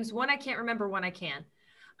 2 games. One I can't remember, one I can.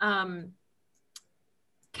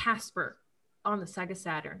 Casper on the Sega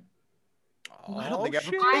Saturn. I don't think I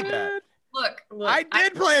ever played that. Look, I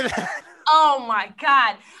did play that. Oh my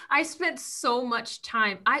God. I spent so much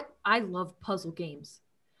time. I love puzzle games.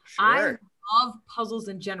 Sure. I love puzzles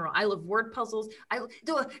in general. I love word puzzles. I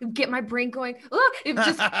get my brain going.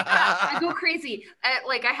 I go crazy.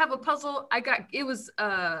 Like, I have a puzzle. It was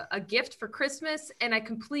a gift for Christmas, and I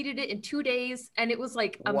completed it in 2 days, and it was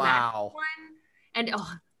like a magic one. And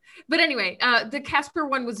but anyway, the Casper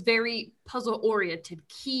one was very puzzle oriented.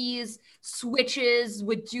 Keys, switches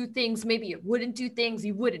would do things. Maybe it wouldn't do things.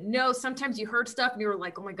 You wouldn't know. Sometimes you heard stuff and you were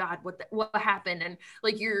like, "Oh my God, what happened?" And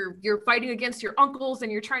like you're fighting against your uncles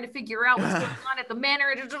and you're trying to figure out what's going on at the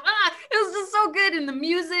manor. It was just so good. And the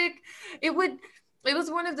music, it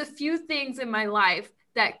was one of the few things in my life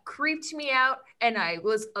that creeped me out and I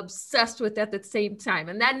was obsessed with at the same time.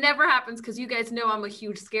 And that never happens because you guys know I'm a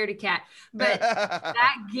huge scaredy cat. But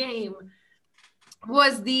that game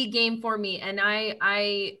was the game for me. And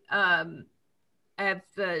I have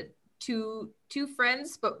two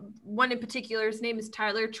friends, but one in particular, his name is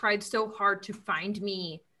Tyler, tried so hard to find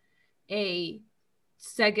me a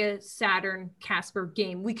Sega Saturn Casper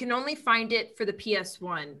game. We can only find it for the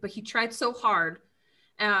PS1, but he tried so hard.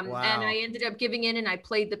 And I ended up giving in and I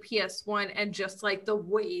played the PS1, and just like the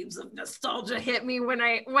waves of nostalgia hit me when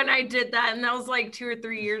I did that. And that was like 2 or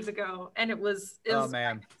 3 years ago. And it was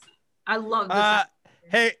man. I love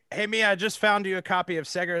this. Hey Mia, I just found you a copy of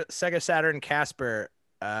Sega Saturn Casper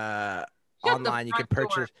online. You can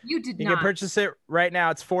purchase. You can purchase it right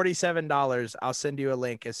now. It's $47. I'll send you a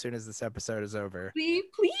link as soon as this episode is over. Please.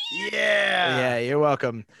 Yeah, you're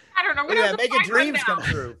welcome. I don't know. Making dreams come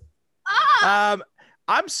true.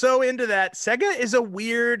 I'm so into that. Sega is a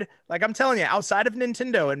weird, like I'm telling you, outside of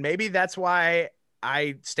Nintendo, and maybe that's why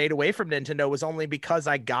I stayed away from Nintendo, was only because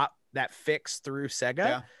I got that fix through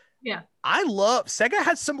Sega. Yeah. Sega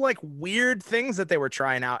had some like weird things that they were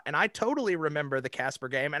trying out, and I totally remember the Casper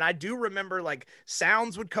game, and I do remember like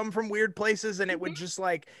sounds would come from weird places, and it would just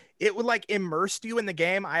like immerse you in the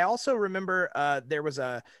game. I also remember there was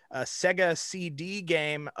a Sega CD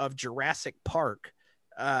game of Jurassic Park.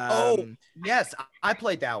 Yes, I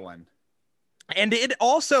played that one. And it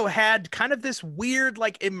also had kind of this weird,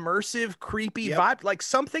 like immersive, creepy vibe. Like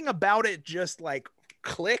something about it just like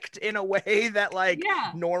clicked in a way that like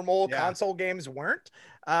normal console games weren't.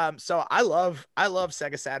 So I love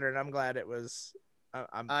Sega Saturn. I'm glad it was.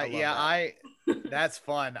 That's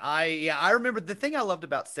fun. I remember the thing I loved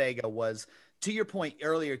about Sega was, to your point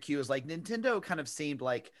earlier, Q, is like Nintendo kind of seemed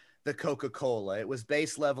like the Coca-Cola. It was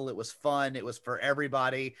base level, it was fun, it was for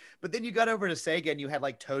everybody. But then you got over to Sega and you had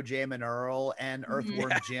like Toe Jam and Earl and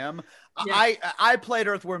Earthworm Jim. I played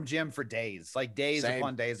Earthworm Jim for days, like days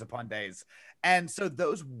upon days upon days. And so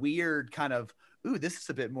those weird kind of, ooh, this is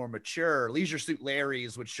a bit more mature, Leisure Suit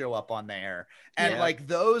Larry's would show up on there. And like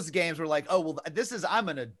those games were like, oh, well, I'm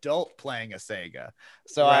an adult playing a Sega.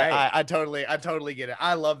 So I totally get it.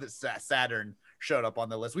 I love that Saturn showed up on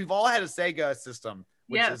the list. We've all had a Sega system,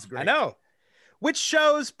 which is great. I know. Which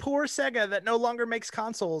shows poor Sega that no longer makes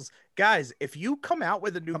consoles. Guys, if you come out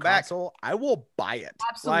with a new console, I will buy it.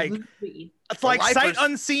 Absolutely. It's like sight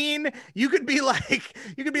unseen. You could be like,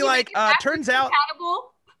 turns out compatible.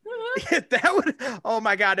 that would, oh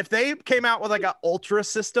my God, if they came out with like an ultra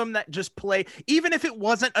system that just played, even if it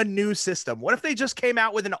wasn't a new system, what if they just came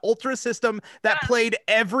out with an ultra system that played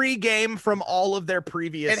every game from all of their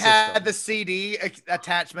previous systems? Had the CD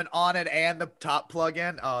attachment on it and the top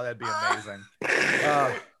plug-in. Oh, that'd be amazing.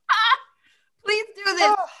 Please do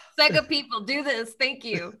this. Sega people, do this. Thank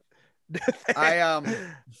you.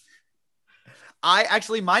 I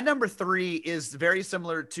actually, my number 3 is very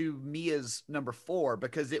similar to Mia's number 4,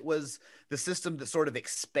 because it was the system that sort of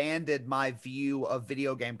expanded my view of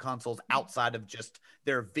video game consoles outside of just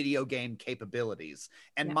their video game capabilities.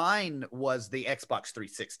 And mine was the Xbox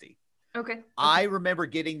 360. Okay. I remember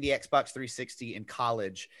getting the Xbox 360 in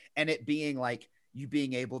college and it being like, you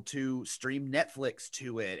being able to stream Netflix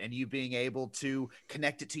to it, and you being able to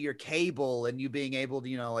connect it to your cable, and you being able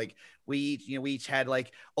to, like we each had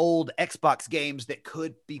like old Xbox games that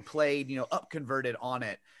could be played, up converted on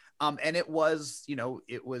it. And it was,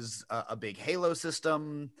 it was a big Halo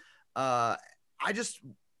system. Xbox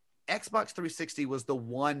 360 was the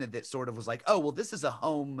one that sort of was like, oh, well, this is a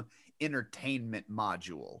home entertainment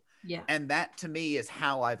module. Yeah. And that to me is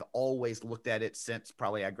how I've always looked at it since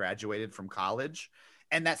probably I graduated from college.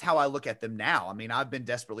 And that's how I look at them now. I mean, I've been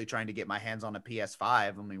desperately trying to get my hands on a PS5.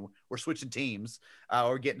 I mean, we're switching teams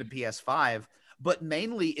or getting a PS5, but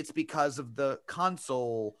mainly it's because of the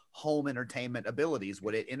console home entertainment abilities,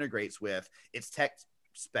 what it integrates with, its tech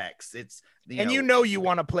specs. It's you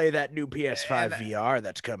want to play that new PS5 VR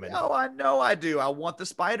that's coming. Oh, I know I do. I want the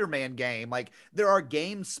Spider-Man game. Like, there are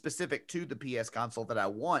games specific to the PS console that I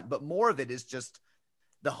want, but more of it is just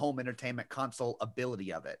the home entertainment console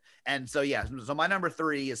ability of it. And so so my number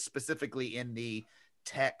 3 is specifically in the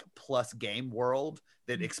tech plus game world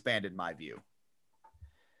that expanded my view.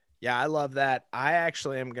 Yeah, I love that. I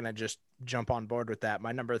actually am gonna just jump on board with that.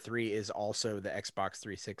 My number 3 is also the Xbox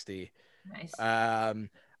 360. Nice.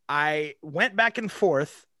 I went back and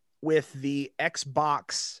forth with the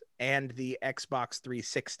Xbox and the Xbox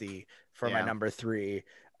 360 for my number 3,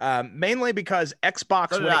 mainly because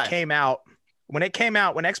Xbox, when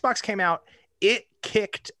Xbox came out, it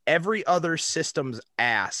kicked every other system's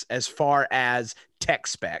ass as far as tech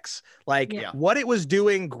specs, what it was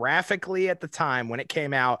doing graphically at the time when it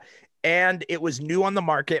came out, and it was new on the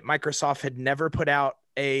market. Microsoft had never put out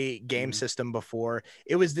a game system before.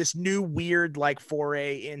 It was this new weird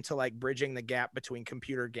foray into bridging the gap between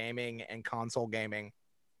computer gaming and console gaming.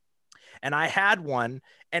 And I had one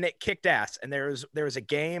and it kicked ass. And there was a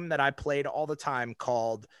game that I played all the time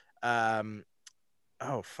called I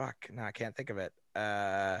can't think of it.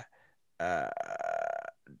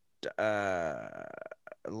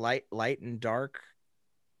 Light and Dark.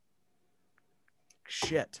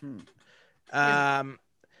 Shit.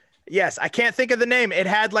 Yes, I can't think of the name. It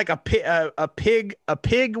had a pig. A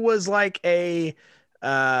pig was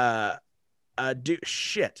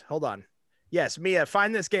shit. Hold on. Yes, Mia,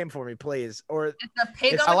 find this game for me, please. Or it's a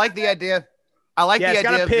pig. I like the idea. I like the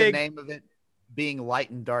idea of the name of it being Light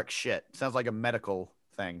and Dark Shit. Sounds like a medical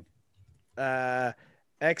thing.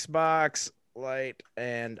 Xbox Light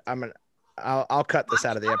and I'll cut this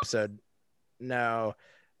out of the episode. No.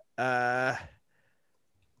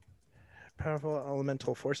 Powerful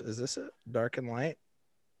elemental force. Is this it? Dark and light?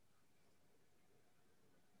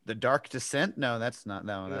 The Dark Descent? No, that's not.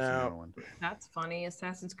 No, that's another one. That's funny.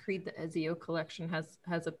 Assassin's Creed: The Ezio Collection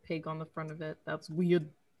has a pig on the front of it. That's weird.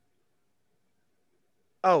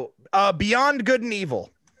 Oh, Beyond Good and Evil.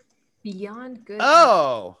 Beyond Good.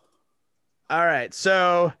 Oh, all right.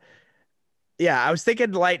 So, yeah, I was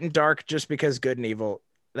thinking Light and Dark just because Good and Evil.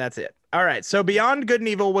 That's it. All right. So Beyond Good and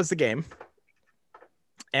Evil was the game,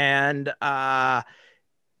 and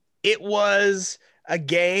it was a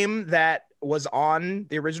game that was on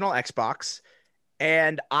the original Xbox,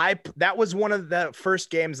 and that was one of the first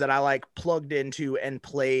games that I like plugged into and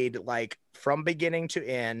played like from beginning to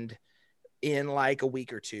end in like a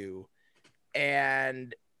week or two,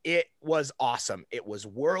 and it was awesome. It was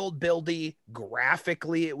world buildy,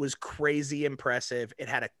 graphically it was crazy impressive. It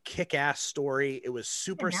had a kick-ass story. It was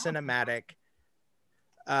super cinematic.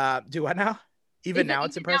 Do I now? Even now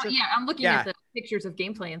it's impressive. Yeah, I'm looking at the pictures of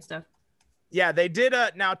gameplay and stuff. Yeah, they did.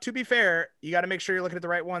 Now, to be fair, you got to make sure you're looking at the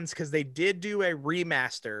right ones because they did do a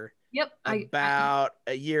remaster. Yep, about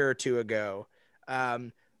a year or two ago.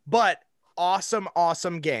 But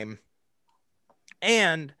awesome game.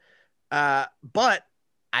 And but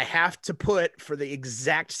I have to put, for the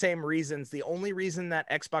exact same reasons, the only reason that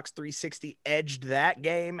Xbox 360 edged that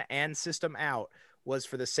game and system out was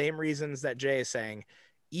for the same reasons that Jay is saying.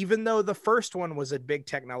 Even though the first one was a big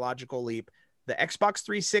technological leap, the Xbox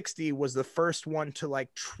 360 was the first one to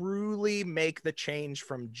like truly make the change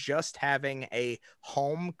from just having a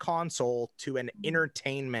home console to an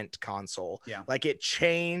entertainment console. Yeah. Like it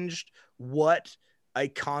changed what a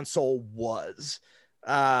console was.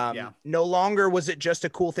 No longer was it just a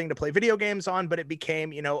cool thing to play video games on, but it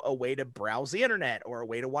became, a way to browse the internet or a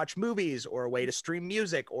way to watch movies or a way to stream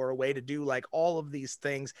music or a way to do like all of these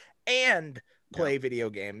things and play video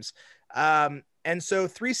games. And so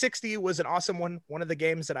 360 was an awesome one. One of the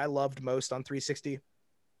games that I loved most on 360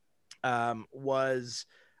 was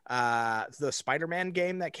the Spider-Man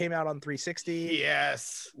game that came out on 360.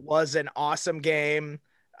 Yes. Was an awesome game.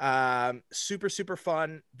 Super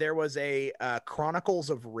fun. There was a Chronicles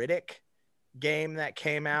of Riddick game that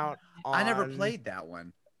came out. I never played that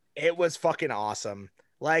one. It was fucking awesome.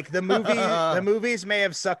 Like the movies may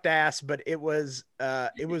have sucked ass, but it was a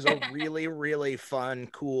really, really fun,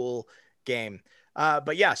 cool game.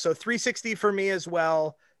 But yeah, so 360 for me as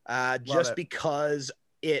well, just because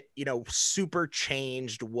it, super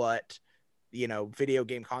changed what, video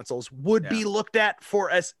game consoles would be looked at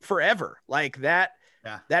for us forever. Like that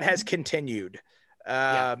has continued. So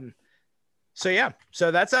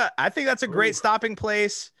I think that's a great stopping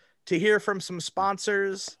place to hear from some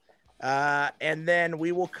sponsors. And then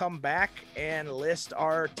we will come back and list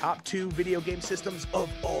our top 2 video game systems of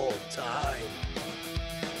all time.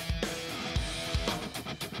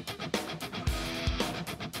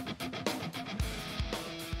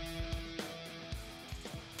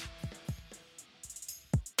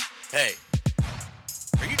 Hey,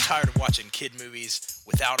 are you tired of watching kid movies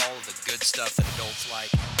without all of the good stuff that adults like?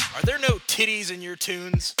 Are there no titties in your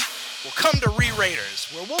tunes? Well, come to Re-Raiders,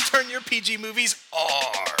 where we'll turn your PG movies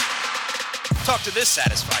R. Talk to this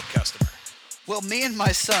satisfied customer. Well, me and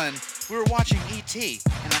my son, we were watching E.T.,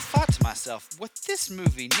 and I thought to myself, what this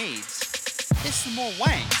movie needs is some more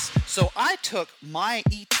wangs. So I took my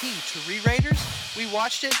E.T. to Re-Raiders, we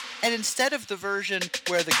watched it, and instead of the version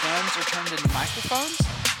where the guns are turned into microphones,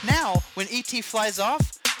 now, when E.T. flies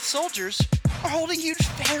off, soldiers are holding huge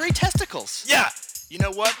hairy testicles. Yeah, you know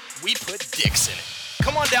what? We put dicks in it.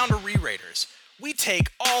 Come on down to Re-Raiders. We take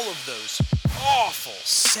all of those awful,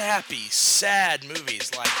 sappy, sad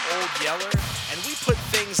movies like Old Yeller, and we put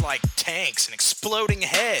things like tanks and exploding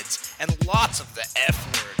heads and lots of the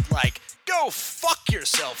F-word, like go fuck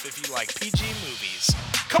yourself if you like PG movies.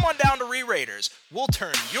 Come on down to Re-Raiders. We'll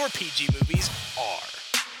turn your PG movies R.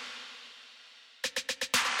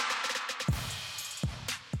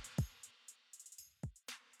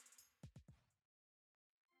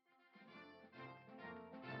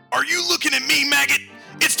 Are you looking at me, maggot?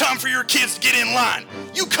 It's time for your kids to get in line.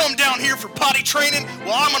 You come down here for potty training?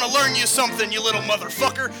 Well, I'm gonna learn you something, you little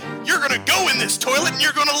motherfucker. You're gonna go in this toilet and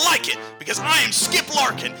you're gonna like it, because I am Skip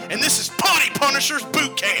Larkin, and this is Potty Punisher's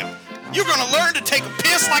Boot Camp. You're gonna learn to take a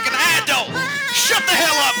piss like an adult. Shut the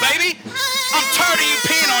hell up, baby. I'm tired of you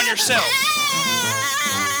peeing on yourself.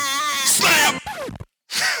 Snap!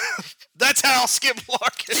 That's how Skip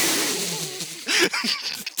Larkin.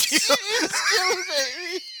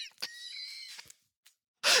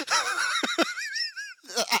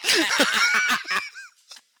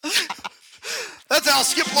 That's how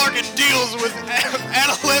Skip Larkin deals with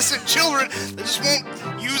adolescent children that just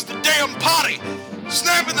won't use the damn potty,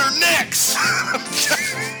 snapping their necks. I'm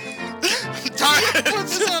tired.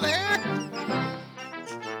 What's this on air?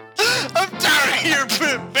 your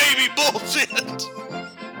baby bullshit.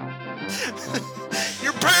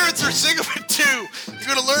 Your parents are sick of it too.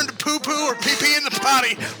 You're gonna learn to poo-poo or pee-pee in the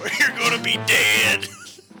potty, or you're gonna be dead.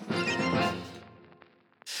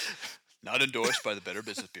 Not endorsed by the Better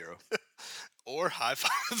Business Bureau. Or High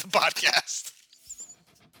Five the podcast.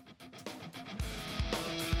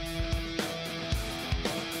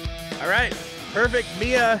 All right, perfect.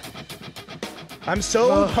 Mia, I'm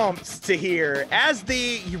so pumped to hear, as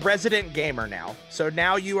the resident gamer now. So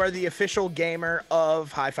now you are the official gamer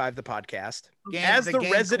of High Five the podcast. As the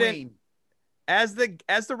resident, as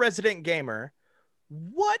the resident gamer,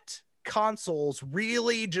 what consoles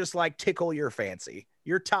really just like tickle your fancy?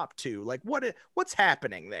 Your top two, like what's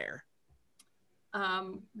happening there?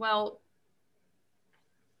 Well,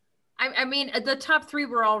 I mean, the top three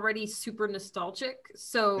were already super nostalgic,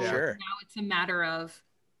 so Sure. now it's a matter of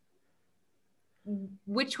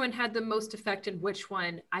which one had the most effect and which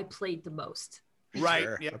one I played the most. Right.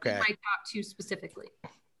 Sure. Yep. Okay. My top two specifically.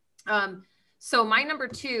 So my number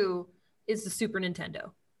two is the Super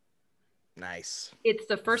Nintendo. Nice. It's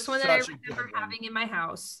the first one that I Such a good remember one. having in my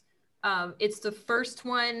house. It's the first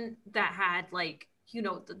one that had like, you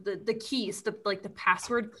know, the keys, the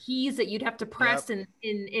password keys that you'd have to press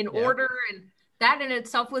in order, and that in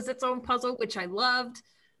itself was its own puzzle, which I loved.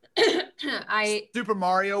 Super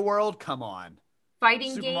Mario World, come on.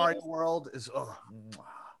 Fighting Super games. Mario World is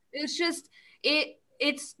It's just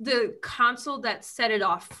it's the console that set it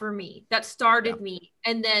off for me, that started me,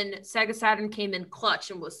 and then Sega Saturn came in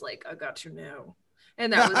clutch and was like, I got you now.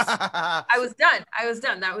 And that was I was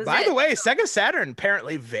done. That was By it. the way, Sega Saturn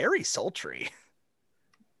apparently very sultry.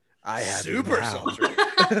 I have super sultry.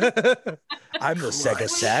 I'm the Sega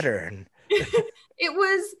Saturn. It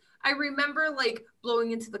was, I remember like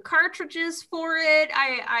blowing into the cartridges for it.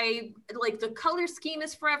 I like the color scheme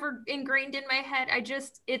is forever ingrained in my head.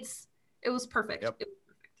 It was perfect. Yep. It was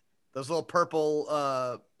perfect. Those little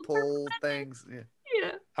purple pull things. Yeah.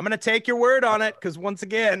 Yeah. I'm gonna take your word on it because once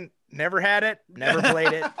again, never had it, never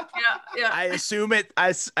played it. Yeah. I assume it.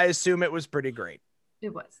 I assume it was pretty great.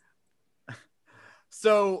 It was.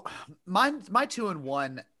 So my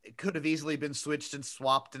 2-in-1 could have easily been switched and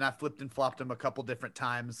swapped, and I flipped and flopped them a couple different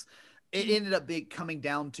times. It ended up coming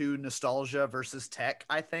down to nostalgia versus tech,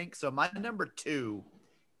 I think. So my number two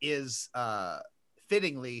is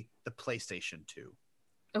fittingly the PlayStation 2.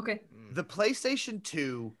 Okay. The PlayStation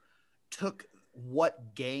 2 took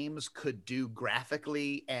what games could do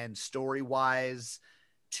graphically and story-wise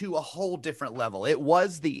to a whole different level. It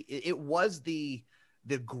was the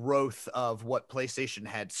growth of what PlayStation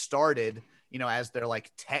had started, you know, as their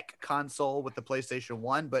like tech console with the PlayStation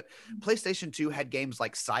 1, but PlayStation 2 had games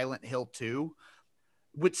like Silent Hill 2,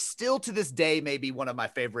 which still to this day may be one of my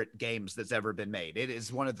favorite games that's ever been made. It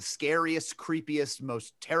is one of the scariest, creepiest,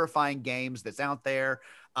 most terrifying games that's out there.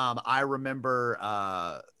 I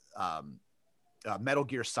remember Metal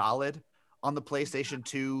Gear Solid on the PlayStation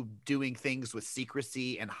 2 doing things with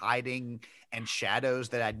secrecy and hiding and shadows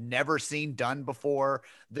that I'd never seen done before.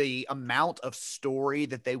 The amount of story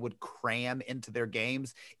that they would cram into their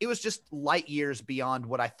games, it was just light years beyond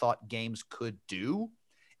what I thought games could do.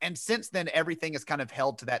 And since then, everything is kind of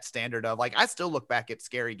held to that standard of like, I still look back at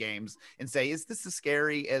scary games and say, is this as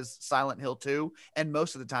scary as Silent Hill 2? And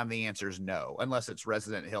most of the time the answer is no, unless it's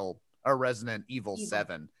Resident Evil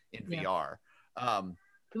 7 in VR. Oh,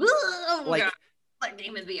 Like- God. That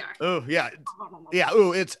game in VR. Oh yeah. Yeah.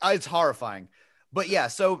 Oh, it's horrifying. But yeah,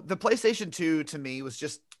 so the PlayStation 2 to me was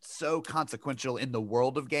just so consequential in the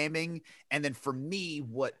world of gaming. And then for me,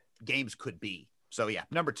 what games could be. So yeah,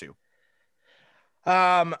 number two.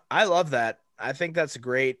 I love that. I think that's a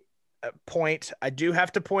great point. I do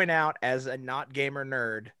have to point out, as a not gamer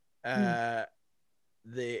nerd,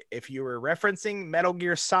 if you were referencing Metal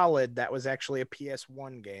Gear Solid, that was actually a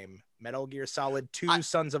PS1 game. Metal Gear Solid 2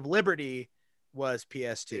 Sons of Liberty was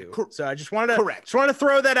PS2. So I just wanted to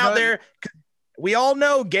throw that out there. We all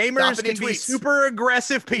know gamers can be super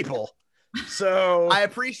aggressive people. So I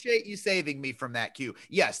appreciate you saving me from that cue.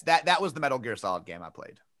 Yes, that was the Metal Gear Solid game I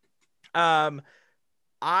played.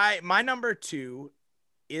 My number two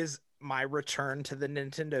is my return to the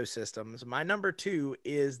Nintendo systems. My number two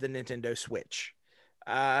is the Nintendo Switch.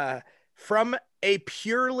 From a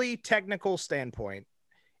purely technical standpoint,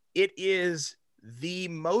 it is the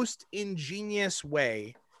most ingenious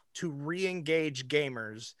way to re-engage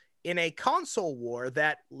gamers in a console war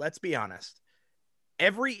that, let's be honest,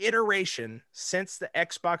 every iteration since the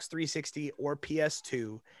Xbox 360 or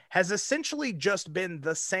PS2 has essentially just been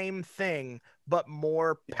the same thing, but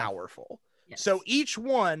more powerful. Yes. So each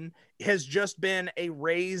one has just been a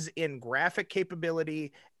raise in graphic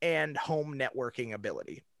capability and home networking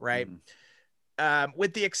ability, right?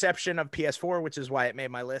 with the exception of PS4, which is why it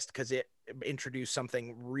made my list, because it introduced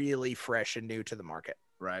something really fresh and new to the market.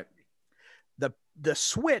 Right. The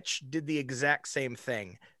Switch did the exact same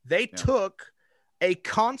thing. They took a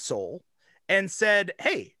console and said,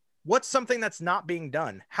 hey, what's something that's not being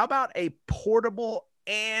done? How about a portable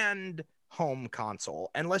and home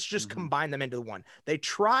console? And let's just combine them into one. They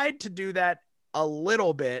tried to do that a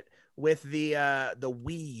little bit with the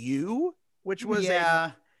Wii U, which was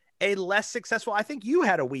a less successful. I think you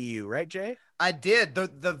had a Wii U, right, Jay? I did.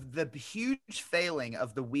 The huge failing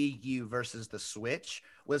of the Wii U versus the Switch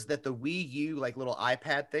was that the Wii U, like little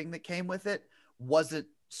iPad thing that came with it, wasn't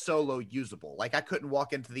solo usable. Like I couldn't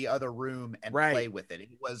walk into the other room and play with it. It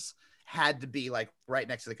had to be like right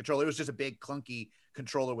next to the controller. It was just a big clunky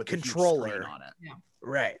controller with a huge screen on it. Yeah.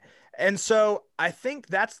 Right. And so I think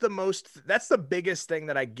that's the biggest thing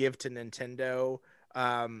that I give to Nintendo.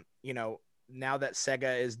 You know, now that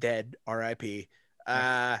Sega is dead, RIP.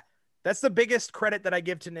 That's the biggest credit that I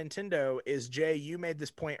give to Nintendo is, Jay, you made this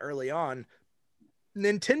point early on.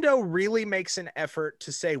 Nintendo really makes an effort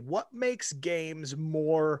to say what makes games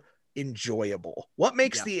more enjoyable, what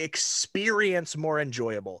makes the experience more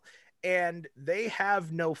enjoyable. And they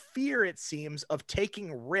have no fear, it seems, of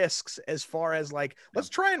taking risks as far as like, let's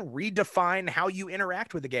try and redefine how you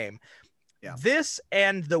interact with the game. Yeah. This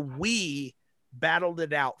and the Wii battled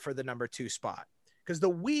it out for the number 2 spot, because the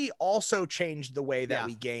Wii also changed the way that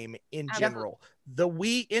we game in general. The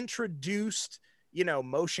Wii introduced, you know,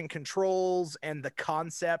 motion controls and the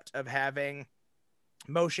concept of having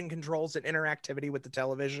motion controls and interactivity with the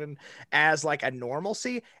television as like a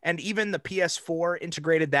normalcy. And even the PS4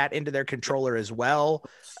 integrated that into their controller as well.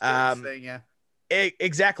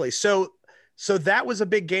 Exactly. So that was a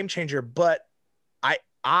big game changer. But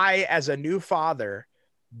I, as a new father,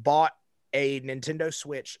 bought a Nintendo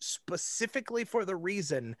Switch specifically for the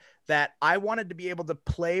reason that I wanted to be able to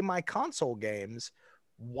play my console games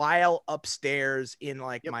while upstairs in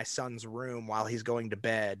like my son's room while he's going to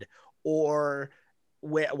bed, or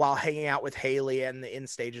while hanging out with Haley and the end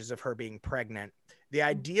stages of her being pregnant. The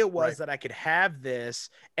idea was that I could have this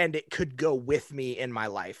and it could go with me in my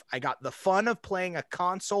life. I got the fun of playing a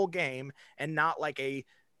console game and not like a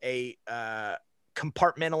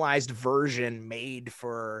compartmentalized version made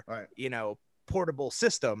for, you know, portable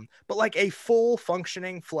system, but like a full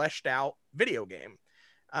functioning, fleshed out video game.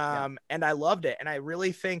 And I loved it. And I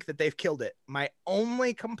really think that they've killed it. My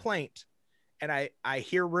only complaint, and I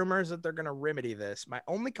hear rumors that they're going to remedy this. My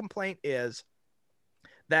only complaint is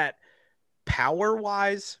that power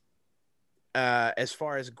wise, as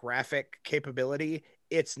far as graphic capability,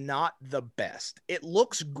 it's not the best. It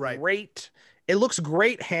looks great. It looks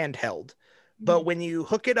great handheld. But when you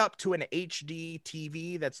hook it up to an HD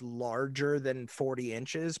TV that's larger than 40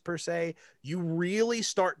 inches per se, you really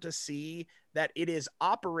start to see that it is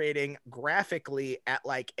operating graphically at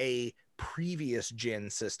like a previous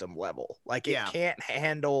gen system level. Like it can't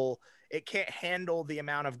handle the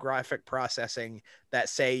amount of graphic processing that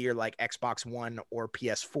say you're like Xbox One or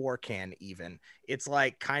PS4 can even. It's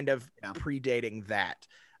like kind of predating that.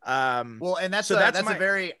 Well, and that's a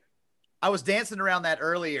very, I was dancing around that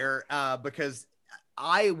earlier because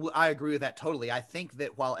I agree with that totally. I think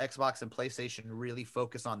that while Xbox and PlayStation really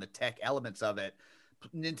focus on the tech elements of it,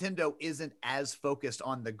 Nintendo isn't as focused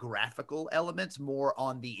on the graphical elements, more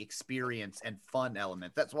on the experience and fun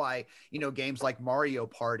element. That's why, you know, games like Mario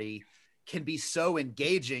Party can be so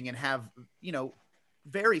engaging and have, you know,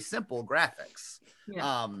 very simple graphics.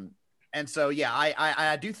 And so,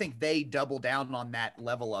 I do think they double down on that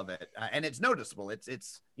level of it. And it's noticeable.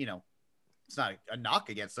 It's, you know, it's not a knock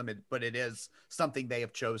against them, but it is something they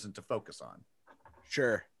have chosen to focus on.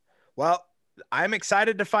 Sure. Well, I'm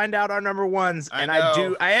excited to find out our number ones. And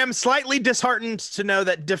I am slightly disheartened to know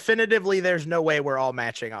that definitively there's no way we're all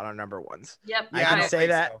matching on our number ones. Yep. I can say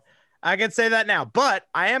that. So. I can say that now, but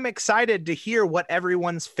I am excited to hear what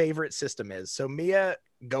everyone's favorite system is. So Mia,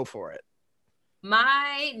 go for it.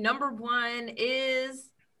 My number 1 is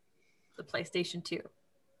the PlayStation 2.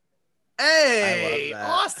 Hey,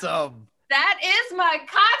 awesome. That is my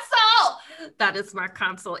console. That is my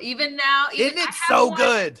console. Even now, isn't it so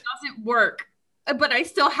good? It doesn't work, but I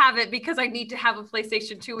still have it because I need to have a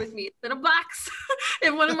PlayStation 2 with me. It's in a box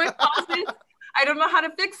in one of my closets. I don't know how to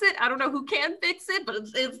fix it. I don't know who can fix it, but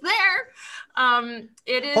it's there.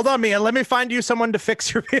 It is. Hold on, Mia. Let me find you someone to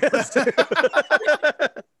fix your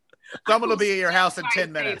PS2. Someone will be at your house in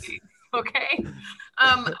 10 minutes. Okay.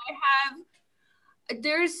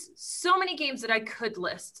 There's so many games that I could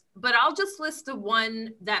list, but I'll just list the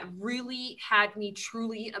one that really had me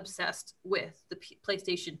truly obsessed with the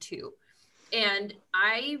PlayStation 2. And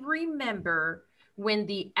I remember when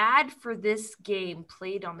the ad for this game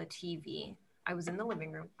played on the TV, I was in the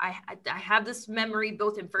living room. I have this memory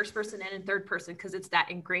both in first person and in third person because it's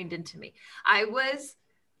that ingrained into me. I was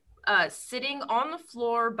sitting on the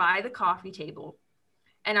floor by the coffee table,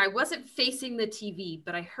 and I wasn't facing the TV,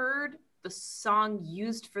 but I heard the song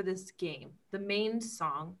used for this game, the main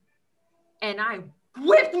song, and I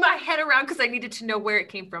whipped my head around because I needed to know where it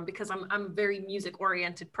came from because I'm a very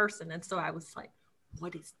music-oriented person, and so I was like,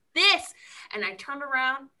 what is this? And I turned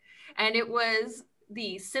around, and it was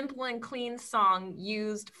the Simple and Clean song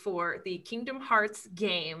used for the Kingdom Hearts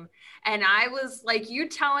game. And I was like, you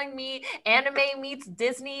telling me anime meets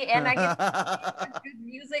Disney and I get good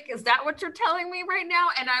music? Is that what you're telling me right now?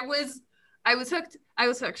 And I was hooked. I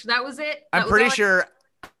was hooked. That was it. I'm pretty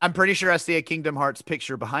sure I see a Kingdom Hearts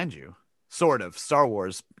picture behind you. Sort of. Star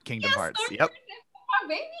Wars Kingdom Hearts. Yep.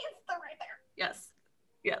 Maybe it's the right there. Yes.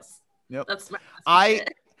 Yes. Yep. That's my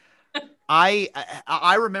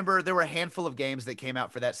I remember there were a handful of games that came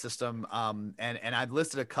out for that system, and I've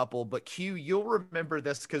listed a couple. But Q, you'll remember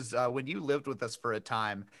this because when you lived with us for a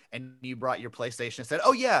time and you brought your PlayStation and said,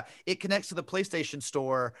 "Oh yeah, it connects to the PlayStation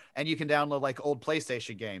Store and you can download like old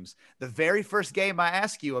PlayStation games." The very first game I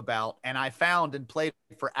asked you about and I found and played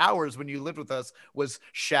for hours when you lived with us was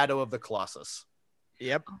Shadow of the Colossus.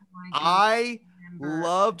 Yep. Oh I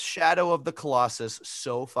loved Shadow of the Colossus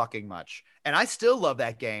so fucking much. And I still love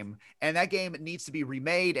that game. And that game needs to be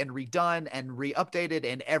remade and redone and re-updated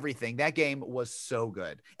and everything. That game was so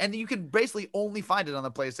good. And you can basically only find it on the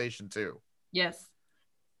PlayStation 2. Yes.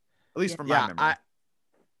 At least from my memory.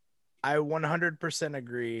 I 100%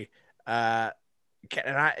 agree.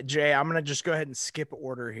 Jay, I'm going to just go ahead and skip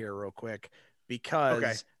order here real quick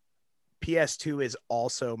because PS2 is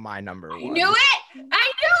also my number one. I knew it.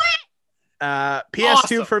 PS2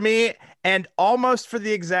 awesome. For me, and almost for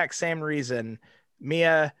the exact same reason,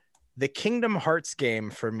 Mia, the Kingdom Hearts game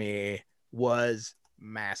for me was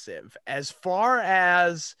massive. As far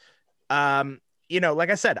as, like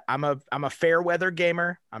I said, I'm a fair weather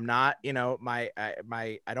gamer. I'm not,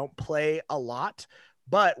 I don't play a lot,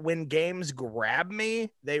 but when games grab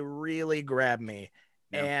me, they really grab me.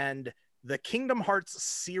 Yeah. And the Kingdom Hearts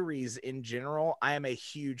series in general, I am a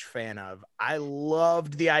huge fan of. I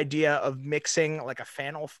loved the idea of mixing like a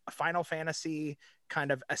Final Fantasy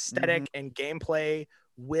kind of aesthetic and gameplay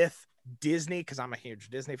with Disney, because I'm a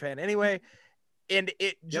huge Disney fan anyway. And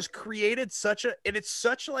it just created it's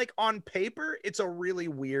such like on paper, it's a really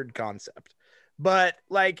weird concept. But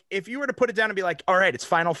like, if you were to put it down and be like, all right, it's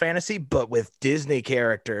Final Fantasy, but with Disney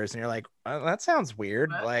characters, and you're like, oh, that sounds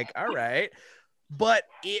weird. Like, all right. But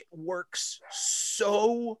it works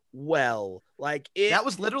so well. That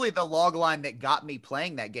was literally the log line that got me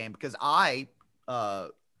playing that game because I, am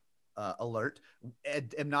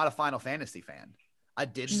not a Final Fantasy fan. I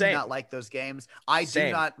did not like those games. I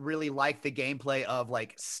do not really like the gameplay of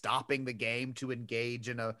like stopping the game to engage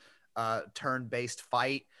in a turn-based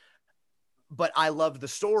fight. But I loved the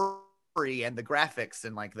story and the graphics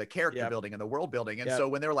and like the character building and the world building. And so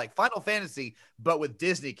when they were like Final Fantasy, but with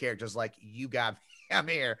Disney characters, like, you got me, I'm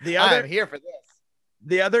here. I'm here for this.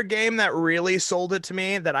 The other game that really sold it to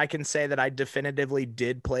me that I can say that I definitively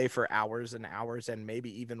did play for hours and hours and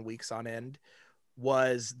maybe even weeks on end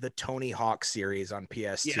was the Tony Hawk series on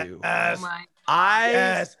PS2. Yes. Oh my.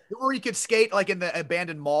 Yes. Or you could skate like in the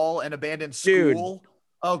abandoned mall and abandoned school. Dude,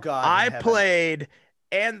 oh God. I played,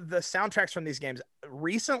 and the soundtracks from these games.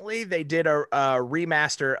 Recently, they did a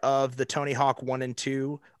remaster of the Tony Hawk 1 and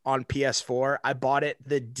 2 on PS4. I bought it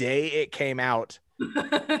the day it came out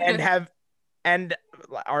and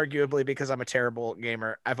arguably because I'm a terrible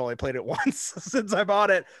gamer, I've only played it once since I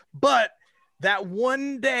bought it. But that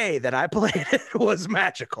one day that I played it was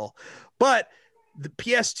magical. But the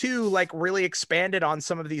PS2 like really expanded on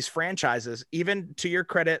some of these franchises, even to your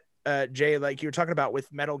credit, Jay, like you were talking about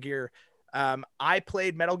with Metal Gear. I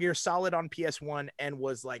played Metal Gear Solid on PS1 and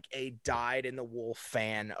was like a dyed-in-the-wool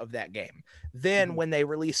fan of that game. Then when they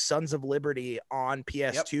released Sons of Liberty on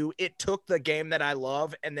PS2, it took the game that I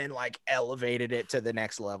love and then like elevated it to the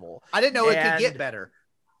next level. I didn't know it could get better.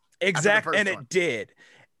 Exactly, and it did.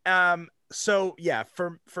 So yeah,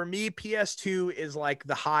 for me, PS2 is like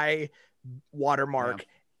the high watermark,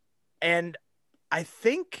 and I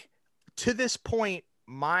think to this point,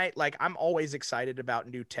 I'm always excited about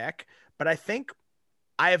new tech. But I think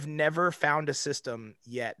I have never found a system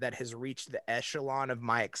yet that has reached the echelon of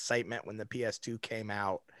my excitement when the PS2 came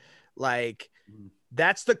out. Like,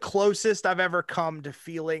 that's the closest I've ever come to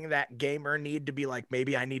feeling that gamer need to be like,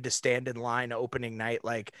 maybe I need to stand in line opening night.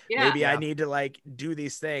 Like, maybe I need to like do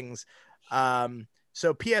these things. So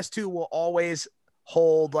PS2 will always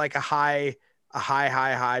hold like a high a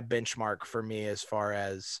high benchmark for me as far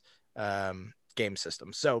as game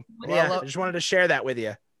systems. So Well, I just wanted to share that with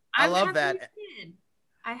you. I I'm love happy that. you did.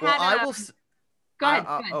 I had. Well, I will. Go ahead.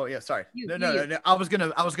 Oh yeah, sorry. You- No. I was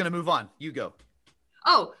gonna move on. You go.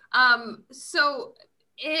 Oh, so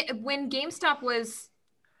when GameStop was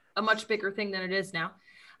a much bigger thing than it is now,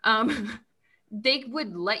 they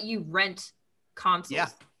would let you rent consoles. Yeah.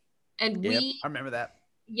 And I remember that.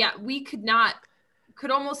 we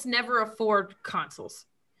could almost never afford consoles.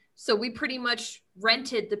 So we pretty much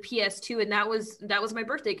rented the PS2, and that was my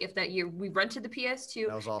birthday gift that year. We rented the PS2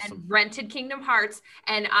 That was awesome. and rented Kingdom Hearts,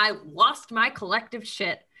 and I lost my collective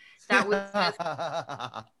shit. That was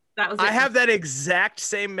I have that exact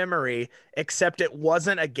same memory, except it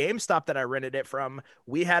wasn't a GameStop that I rented it from.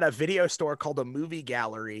 We had a video store called a Movie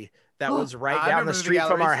Gallery that was right I down remember the movie street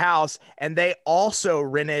from our galleries. house, and they also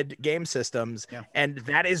rented game systems. Yeah. And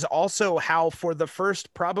that is also how, for the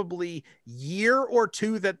first probably year or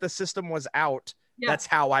two that the system was out, that's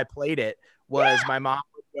how I played it. My mom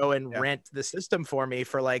would go and rent the system for me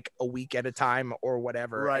for like a week at a time or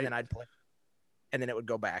whatever, and then I'd play, and then it would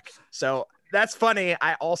go back. So that's funny.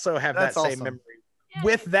 I also have that same memory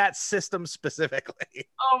with that system specifically.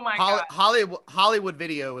 Oh my god! Hollywood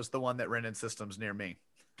Video was the one that rented systems near me.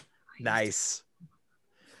 Nice.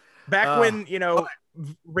 Back when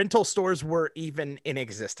rental stores were even in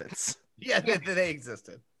existence. Yeah, they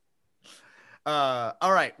existed. All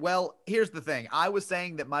right. Well, here's the thing. I was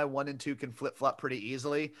saying that my 1 and 2 can flip-flop pretty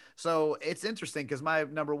easily. So it's interesting because my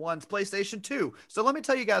number 1's PlayStation 2. So let me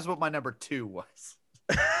tell you guys what my number 2 was.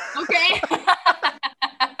 Okay.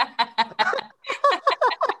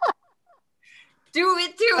 Do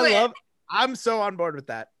it. I'm so on board with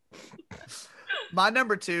that. My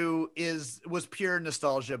number 2 was pure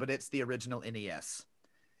nostalgia, but it's the original NES.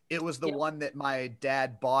 It was the one that my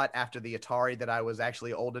dad bought after the Atari that I was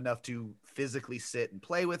actually old enough to physically sit and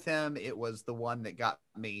play with him. It was the one that got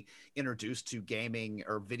me introduced to gaming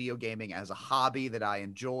or video gaming as a hobby that I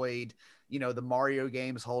enjoyed. You know, the Mario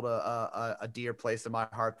games hold a dear place in my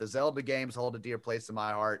heart. The Zelda games hold a dear place in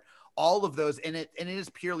my heart. All of those. And it is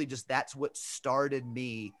purely just that's what started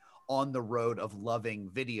me on the road of loving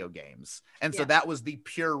video games. And so that was the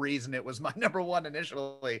pure reason it was my number 1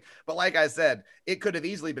 initially. But like I said, it could have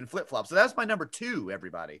easily been flip-flop. So that's my number 2,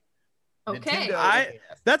 everybody. Okay.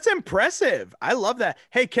 That's impressive. I love that.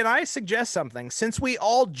 Hey, can I suggest something? Since we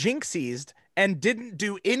all jinxied and didn't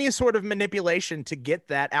do any sort of manipulation to get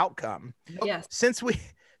that outcome. Yes. Since we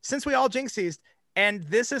all jinxied, and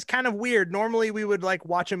this is kind of weird. Normally we would like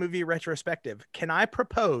watch a movie retrospective. Can I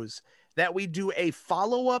propose that we do a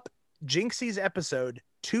follow-up Jinxies episode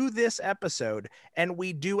to this episode, and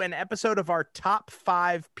we do an episode of our top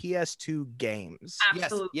 5 PS2 games?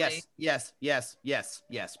 Absolutely. Yes,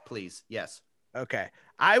 please. Yes. Okay.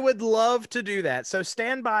 I would love to do that. So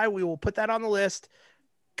stand by. We will put that on the list.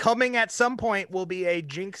 Coming at some point will be a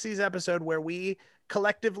Jinxies episode where we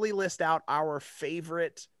collectively list out our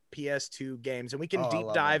favorite PS2 games, and we can deep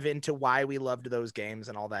dive into why we loved those games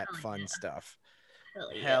and all that fun stuff. Hell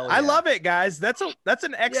yeah. I love it, guys. That's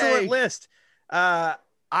an excellent list.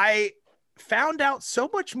 I found out so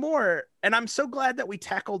much more, and I'm so glad that we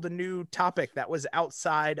tackled a new topic that was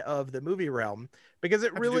outside of the movie realm, because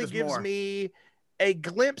it really gives me a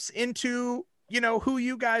glimpse into, who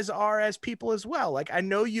you guys are as people as well. Like, I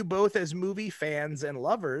know you both as movie fans and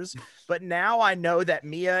lovers, but now I know that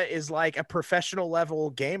Mia is like a professional level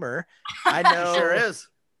gamer. I know Sure is.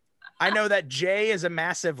 I know that Jay is a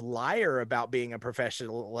massive liar about being a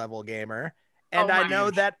professional level gamer. And I know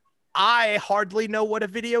that I hardly know what a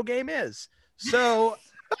video game is. So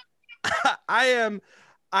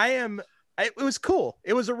it was cool.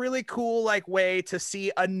 It was a really cool way to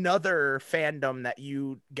see another fandom that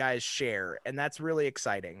you guys share. And that's really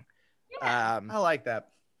exciting. I like that.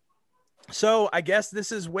 So I guess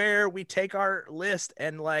this is where we take our list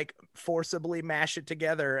and forcibly mash it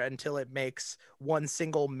together until it makes one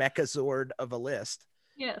single Mechazord of a list.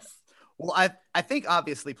 Yes. Well, I think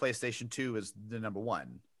obviously PlayStation 2 is the number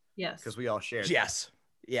 1. Yes. Because we all shared. Yes.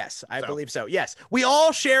 I believe so. Yes. We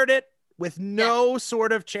all shared it with no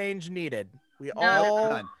sort of change needed. We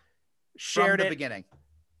all shared from the it. Beginning.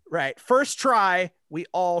 Right. First try, we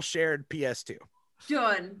all shared PS2.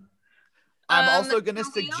 Done. I'm also going to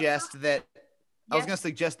suggest that I was going to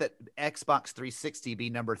suggest that Xbox 360 be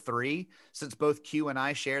number 3, since both Q and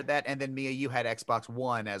I shared that, and then Mia, you had Xbox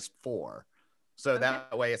One as 4. So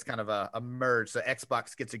that way it's kind of a merge. So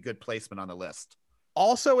Xbox gets a good placement on the list.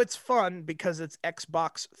 Also, it's fun because it's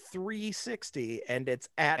Xbox 360 and it's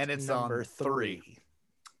number 3.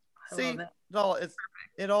 See,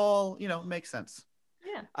 it all makes sense.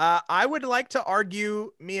 Yeah. I would like to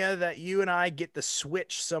argue, Mia, that you and I get the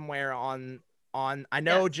Switch somewhere on. I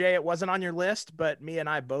know, Yes. Jay, it wasn't on your list, but Mia and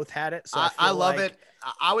I both had it. So I, I feel love like it.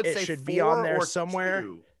 I would it say should be on 4 there or somewhere.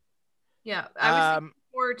 2. Yeah, I was thinking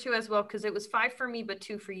 4 or 2 as well because it was 5 for me, but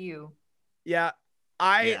 2 for you. Yeah,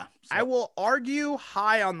 Yeah, I so- will argue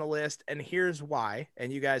high on the list, and here's why.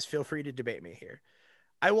 And you guys feel free to debate me here.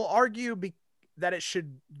 I will argue that it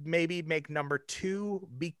should maybe make number 2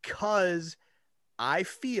 because I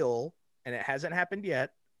feel, and it hasn't happened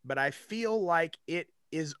yet, but I feel like it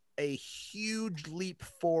is a huge leap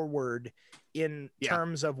forward in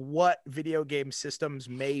terms of what video game systems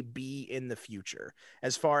may be in the future,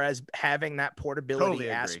 as far as having that portability Totally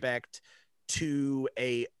agree. aspect to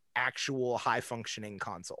a actual high functioning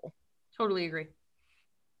console. Totally agree.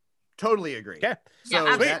 Totally agree. Okay. So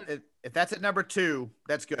Yeah, if that's at number 2,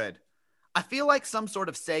 that's good. I feel like some sort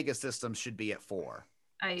of Sega system should be at 4.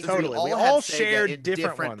 I Since Totally. We had all Sega share in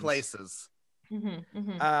different ones. places.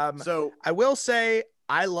 So I will say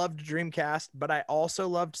I loved Dreamcast, but I also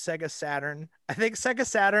loved Sega Saturn. I think Sega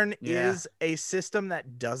Saturn is a system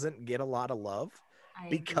that doesn't get a lot of love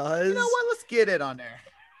because You know what? Let's get it on there.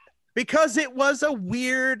 because it was a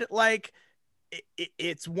weird, like,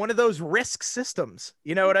 it's one of those risk systems.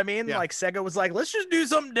 You know what I mean? Yeah. Like Sega was like, let's just do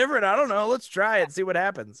something different. I don't know. Let's try it, see what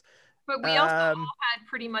happens. But we also all had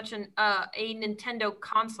pretty much a Nintendo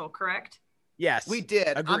console, correct? Yes, We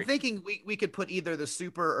did. I'm Agreed. thinking we could put either the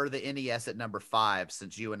Super or the NES at number 5,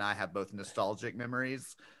 since you and I have both nostalgic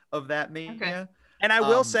memories of that media. Okay. And I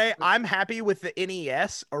will Um, say I'm happy with the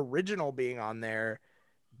NES original being on there.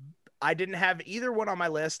 I didn't have either one on my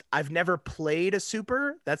list. I've never played a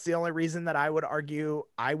Super. That's the only reason that I would argue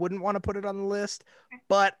I wouldn't want to put it on the list.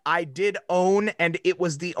 But I did own, and it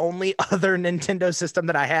was the only other Nintendo system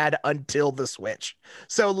that I had until the Switch.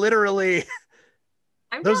 So literally,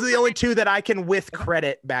 I'm those down are the for only 2 that I can with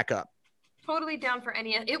credit back up. totally down for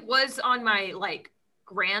NES. It was on my like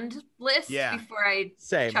grand list Yeah. before I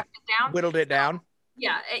Same. chucked it down. Whittled it down.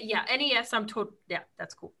 Yeah, NES. I'm total. Yeah,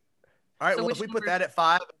 that's cool. All right. So Well, which if we put number- that at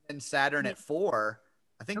 5 and Saturn at 4,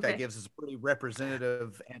 I think Okay. that gives us a pretty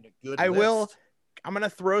representative and a good I list. will. I'm going to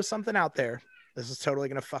throw something out there. This is totally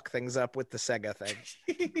going to fuck things up with the Sega thing.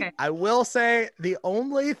 Okay. I will say the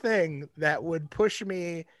only thing that would push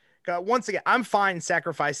me, once again, I'm fine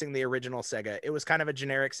sacrificing the original Sega. It was kind of a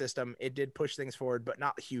generic system. It did push things forward, but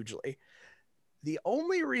not hugely. The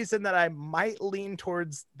only reason that I might lean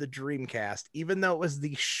towards the Dreamcast, even though it was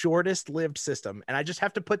the shortest lived system, and I just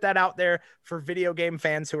have to put that out there for video game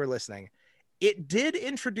fans who are listening, it did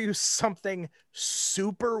introduce something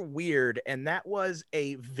super weird, and that was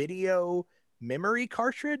a video memory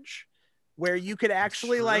cartridge where you could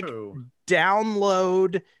actually like True.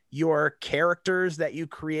 download your characters that you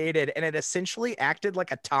created, and it essentially acted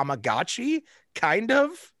like a Tamagotchi, kind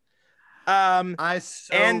of. I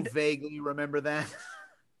so and- vaguely remember that.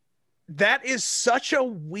 That is such a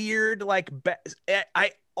weird, like,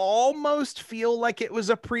 I almost feel like it was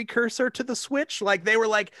a precursor to the Switch. Like they were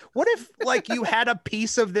like, what if like you had a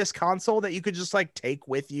piece of this console that you could just like take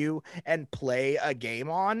with you and play a game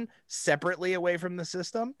on separately away from the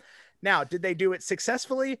system? Now, did they do it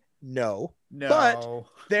successfully? No. No. But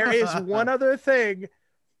there is one other thing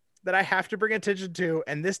that I have to bring attention to,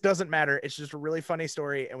 and this doesn't matter. It's just a really funny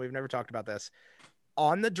story, and we've never talked about this.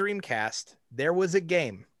 On the Dreamcast, there was a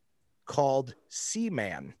game called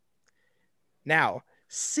Seaman. Now,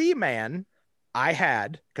 Seaman, I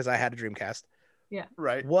had, because I had a Dreamcast,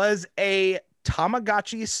 right. was a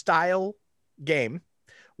Tamagotchi style game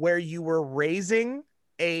where you were raising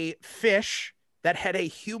a fish that had a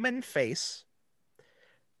human face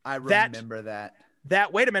I that- remember that.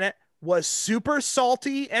 that, wait a minute, was super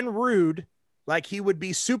salty and rude, like he would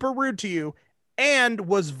be super rude to you, and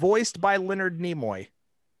was voiced by Leonard Nimoy.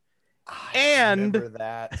 I And- remember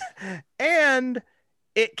that. And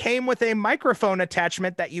it came with a microphone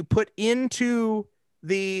attachment that you put into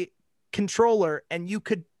the controller, and you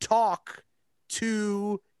could talk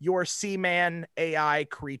to your Seaman AI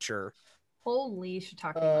creature. Holy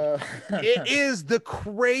shiitake. It is the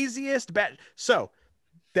craziest bet. So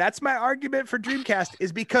that's my argument for Dreamcast,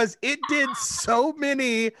 is because it did so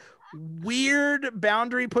many weird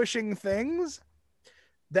boundary pushing things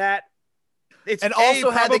that it's and also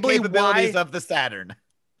had the probably capabilities why- of the Saturn.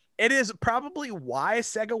 It is probably why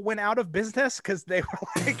Sega went out of business, because they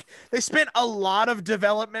were like, they spent a lot of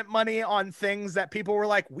development money on things that people were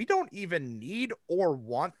like, we don't even need or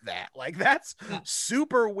want that. Like, that's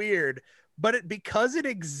super weird. But because it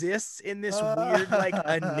exists in this weird, like,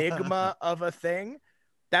 enigma of a thing,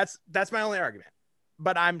 that's my only argument.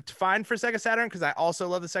 But I'm fine for Sega Saturn because I also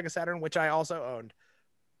love the Sega Saturn, which I also owned.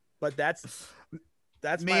 But that's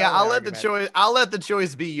That's my Mia, only I'll argument. let the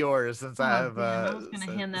choice be yours since I have. I was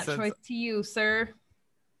gonna hand that choice to you, sir.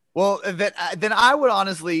 Well, then I would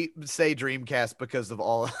honestly say Dreamcast because of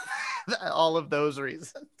all all of those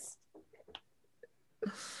reasons.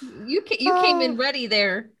 You came in ready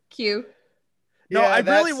there, Q. No, I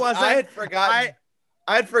really wasn't. I had forgotten.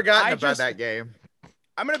 I had forgotten about just- that game.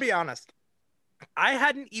 I'm gonna be honest. I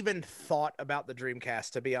hadn't even thought about the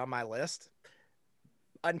Dreamcast to be on my list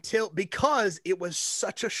because it was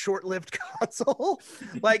such a short-lived console.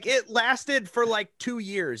 Like it lasted for like 2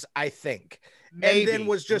 years, I think, and then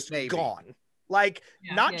was just gone. Like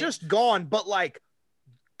not just gone, but like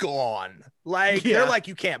gone. Like they're like,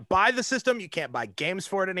 you can't buy the system, you can't buy games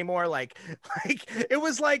for it anymore. Like it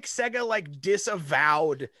was like Sega like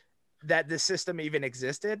disavowed that the system even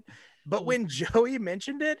existed. But when Joey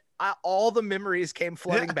mentioned it, all the memories came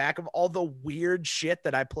flooding back of all the weird shit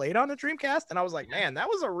that I played on the Dreamcast, and I was like, man, that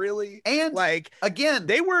was a really again,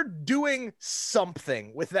 they were doing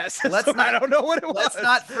something with that system. I don't know what it was. Let's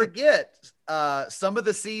not forget some of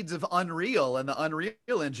the seeds of Unreal and the Unreal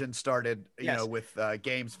Engine started, you know, with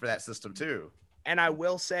games for that system too. And I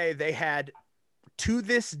will say they had, to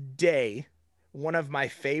this day, one of my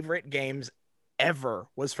favorite games ever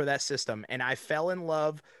was for that system, and I fell in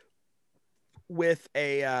love with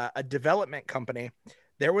a development company.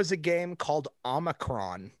 There was a game called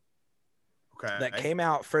Omicron that came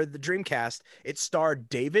out for the Dreamcast. It starred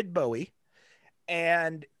David Bowie,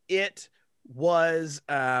 and it was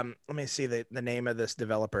let me see the name of this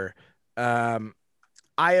developer. I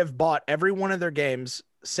have bought every one of their games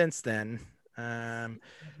since then.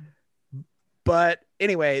 But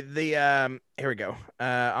anyway, the here we go.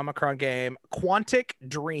 Omicron game. Quantic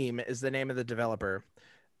Dream is the name of the developer.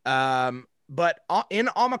 But in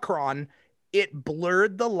Omicron, it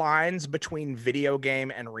blurred the lines between video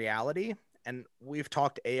game and reality. And we've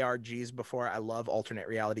talked ARGs before. I love alternate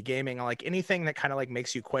reality gaming. I like anything that kind of like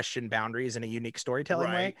makes you question boundaries in a unique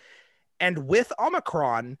storytelling way. And with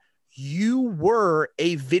Omicron, you were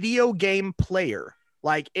a video game player.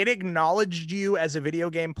 Like it acknowledged you as a video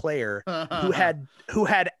game player who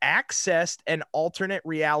had accessed an alternate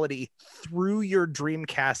reality through your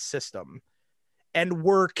Dreamcast system and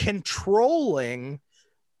were controlling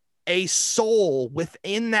a soul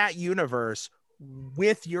within that universe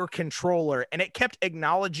with your controller, and it kept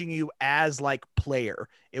acknowledging you as like player.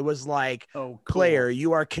 It was like, player,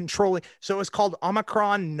 you are controlling. So it was called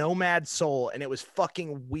Omicron Nomad Soul, and it was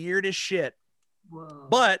fucking weird as shit. Whoa.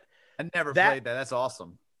 But I never played that. That's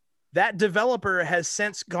awesome. That developer has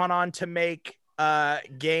since gone on to make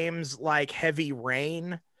games like Heavy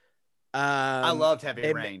Rain. I loved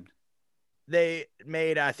Heavy Rain. They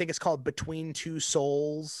made, I think it's called Between Two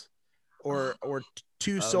Souls or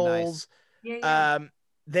Two Souls. Nice. Yeah.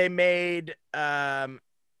 They made,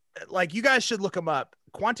 like, you guys should look them up.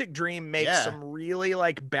 Quantic Dream makes some really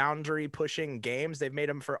like boundary pushing games. They've made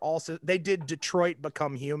them for they did Detroit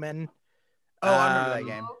Become Human. Oh, I remember that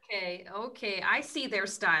game. Okay. I see their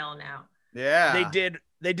style now. Yeah.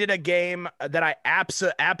 They did a game that I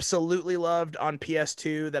absolutely loved on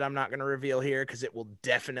PS2 that I'm not going to reveal here because it will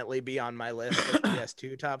definitely be on my list of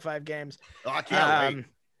PS2 top 5 games. Oh, I can't wait.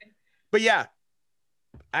 But yeah,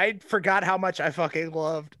 I forgot how much I fucking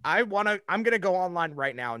loved. I'm going to go online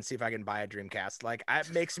right now and see if I can buy a Dreamcast. Like,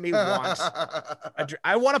 it makes me want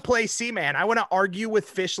I want to play Seaman. I want to argue with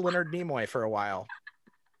Fish Leonard Nimoy for a while.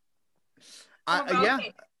 Yeah.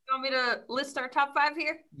 You want me to list our top 5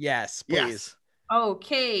 here? Yes, please. Yes.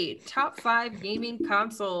 Okay, top 5 gaming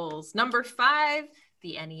consoles. Number 5,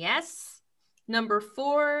 the NES. Number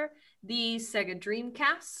 4, the Sega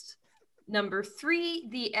Dreamcast. Number 3,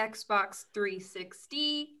 the Xbox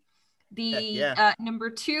 360. Number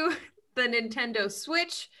 2, the Nintendo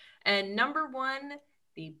Switch. And number 1,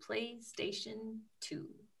 the PlayStation 2.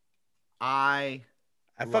 I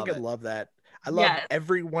fucking love that. I love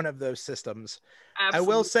every one of those systems. Absolutely. I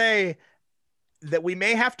will say that we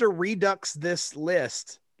may have to redux this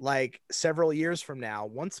list like several years from now.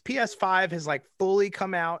 Once PS5 has like fully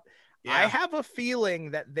come out, I have a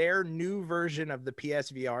feeling that their new version of the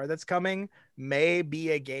PSVR that's coming may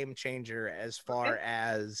be a game changer as far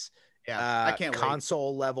as I can't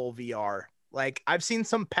console level VR. Like I've seen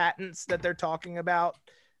some patents that they're talking about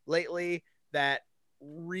lately that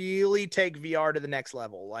really take VR to the next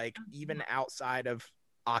level, like even outside of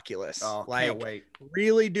Oculus. Like can't wait.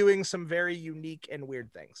 Really doing some very unique and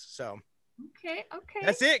weird things. So okay.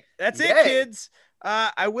 That's it, kids.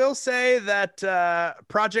 I will say that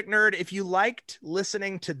Project Nerd, if you liked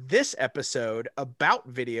listening to this episode about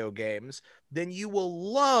video games, then you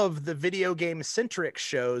will love the video game centric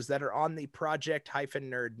shows that are on the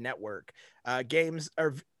Project-Nerd network.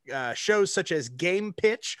 shows such as Game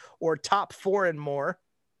Pitch or Top 4 and More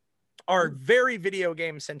are very video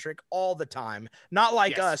game centric all the time. Not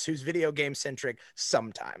like us, who's video game centric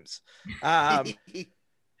sometimes.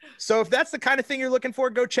 So if that's the kind of thing you're looking for,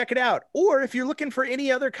 go check it out. Or if you're looking for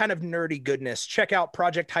any other kind of nerdy goodness, check out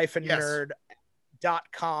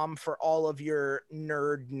project-nerd.com for all of your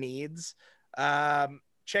nerd needs.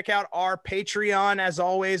 Check out our Patreon. As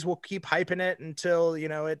always, we'll keep hyping it until,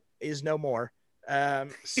 it is no more.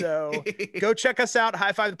 So go check us out.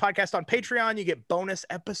 High Five the Podcast on Patreon. You get bonus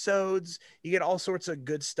episodes. You get all sorts of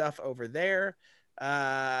good stuff over there.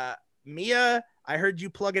 Mia, I heard you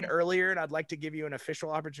plug it earlier, and I'd like to give you an official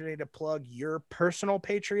opportunity to plug your personal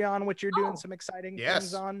Patreon, which you're doing some exciting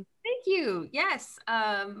things on. Thank you. Yes.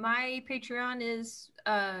 My Patreon is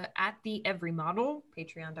at the Every Model,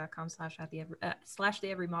 patreon.com/the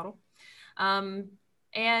Every Model.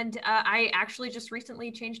 And I actually just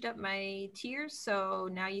recently changed up my tiers, so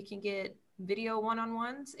now you can get video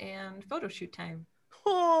one-on-ones and photo shoot time.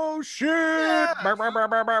 Oh shit! Yeah. Burr, burr, burr,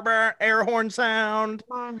 burr, burr, burr. Air horn sound.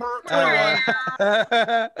 I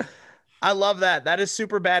love that. That is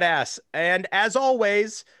super badass. And as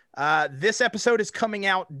always, this episode is coming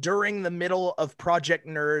out during the middle of Project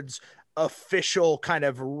Nerd's official kind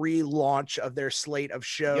of relaunch of their slate of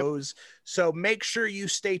shows. So make sure you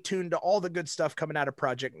stay tuned to all the good stuff coming out of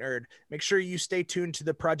Project Nerd. Make sure you stay tuned to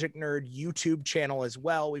the Project Nerd YouTube channel as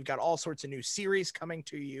well. We've got all sorts of new series coming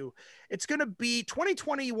to you. It's going to be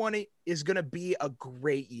 2021 is going to be a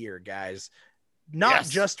great year, guys. Not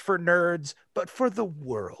just for nerds, but for the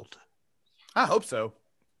world. I hope so.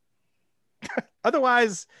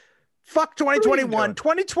 Otherwise, fuck 2021.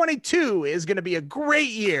 2022 is going to be a great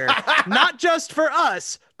year, not just for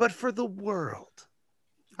us, but for the world.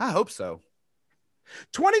 I hope so.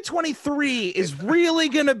 2023 is really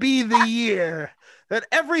going to be the year that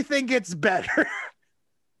everything gets better.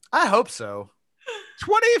 I hope so.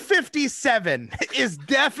 2057 is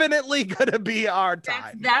definitely going to be our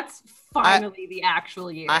time. That's finally the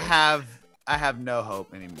actual year. I have no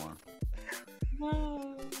hope anymore.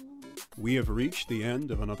 No. We have reached the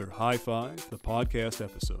end of another High Five, the podcast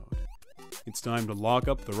episode. It's time to lock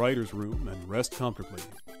up the writer's room and rest comfortably,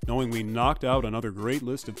 knowing we knocked out another great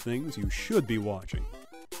list of things you should be watching.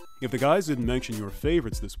 If the guys didn't mention your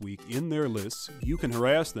favorites this week in their lists, you can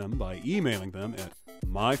harass them by emailing them at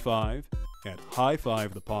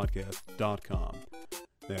myfive@highfivethepodcast.com.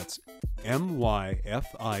 That's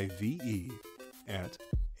MYFIVE at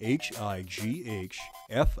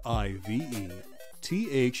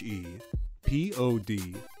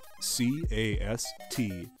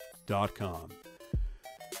HIGHFIVETHEPODCAST.com.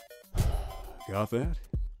 Got that?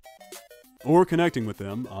 Or connecting with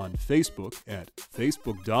them on Facebook at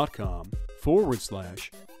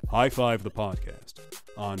facebook.com/High Five the Podcast,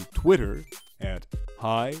 on Twitter at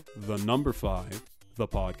High5 the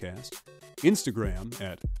Podcast, Instagram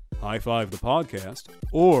at High Five the Podcast,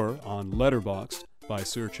 or on Letterboxd by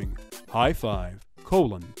searching High Five: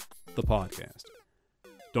 the Podcast.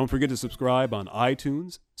 Don't forget to subscribe on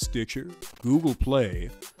iTunes, Stitcher, Google Play,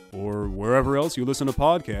 or wherever else you listen to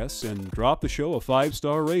podcasts, and drop the show a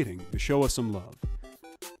 5-star rating to show us some love.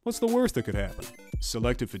 What's the worst that could happen?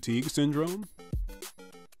 Selective fatigue syndrome?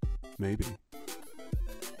 Maybe.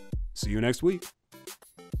 See you next week.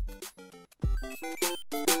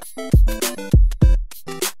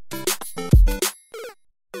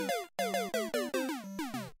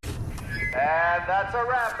 And that's a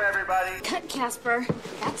wrap, everybody. Cut, Casper.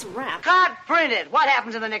 That's a wrap. Cut, print it. What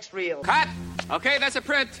happens to the next reel? Cut. Okay, that's a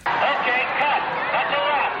print. Okay, cut. That's a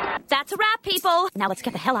wrap. That's a wrap, people. Now let's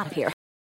get the hell out of here.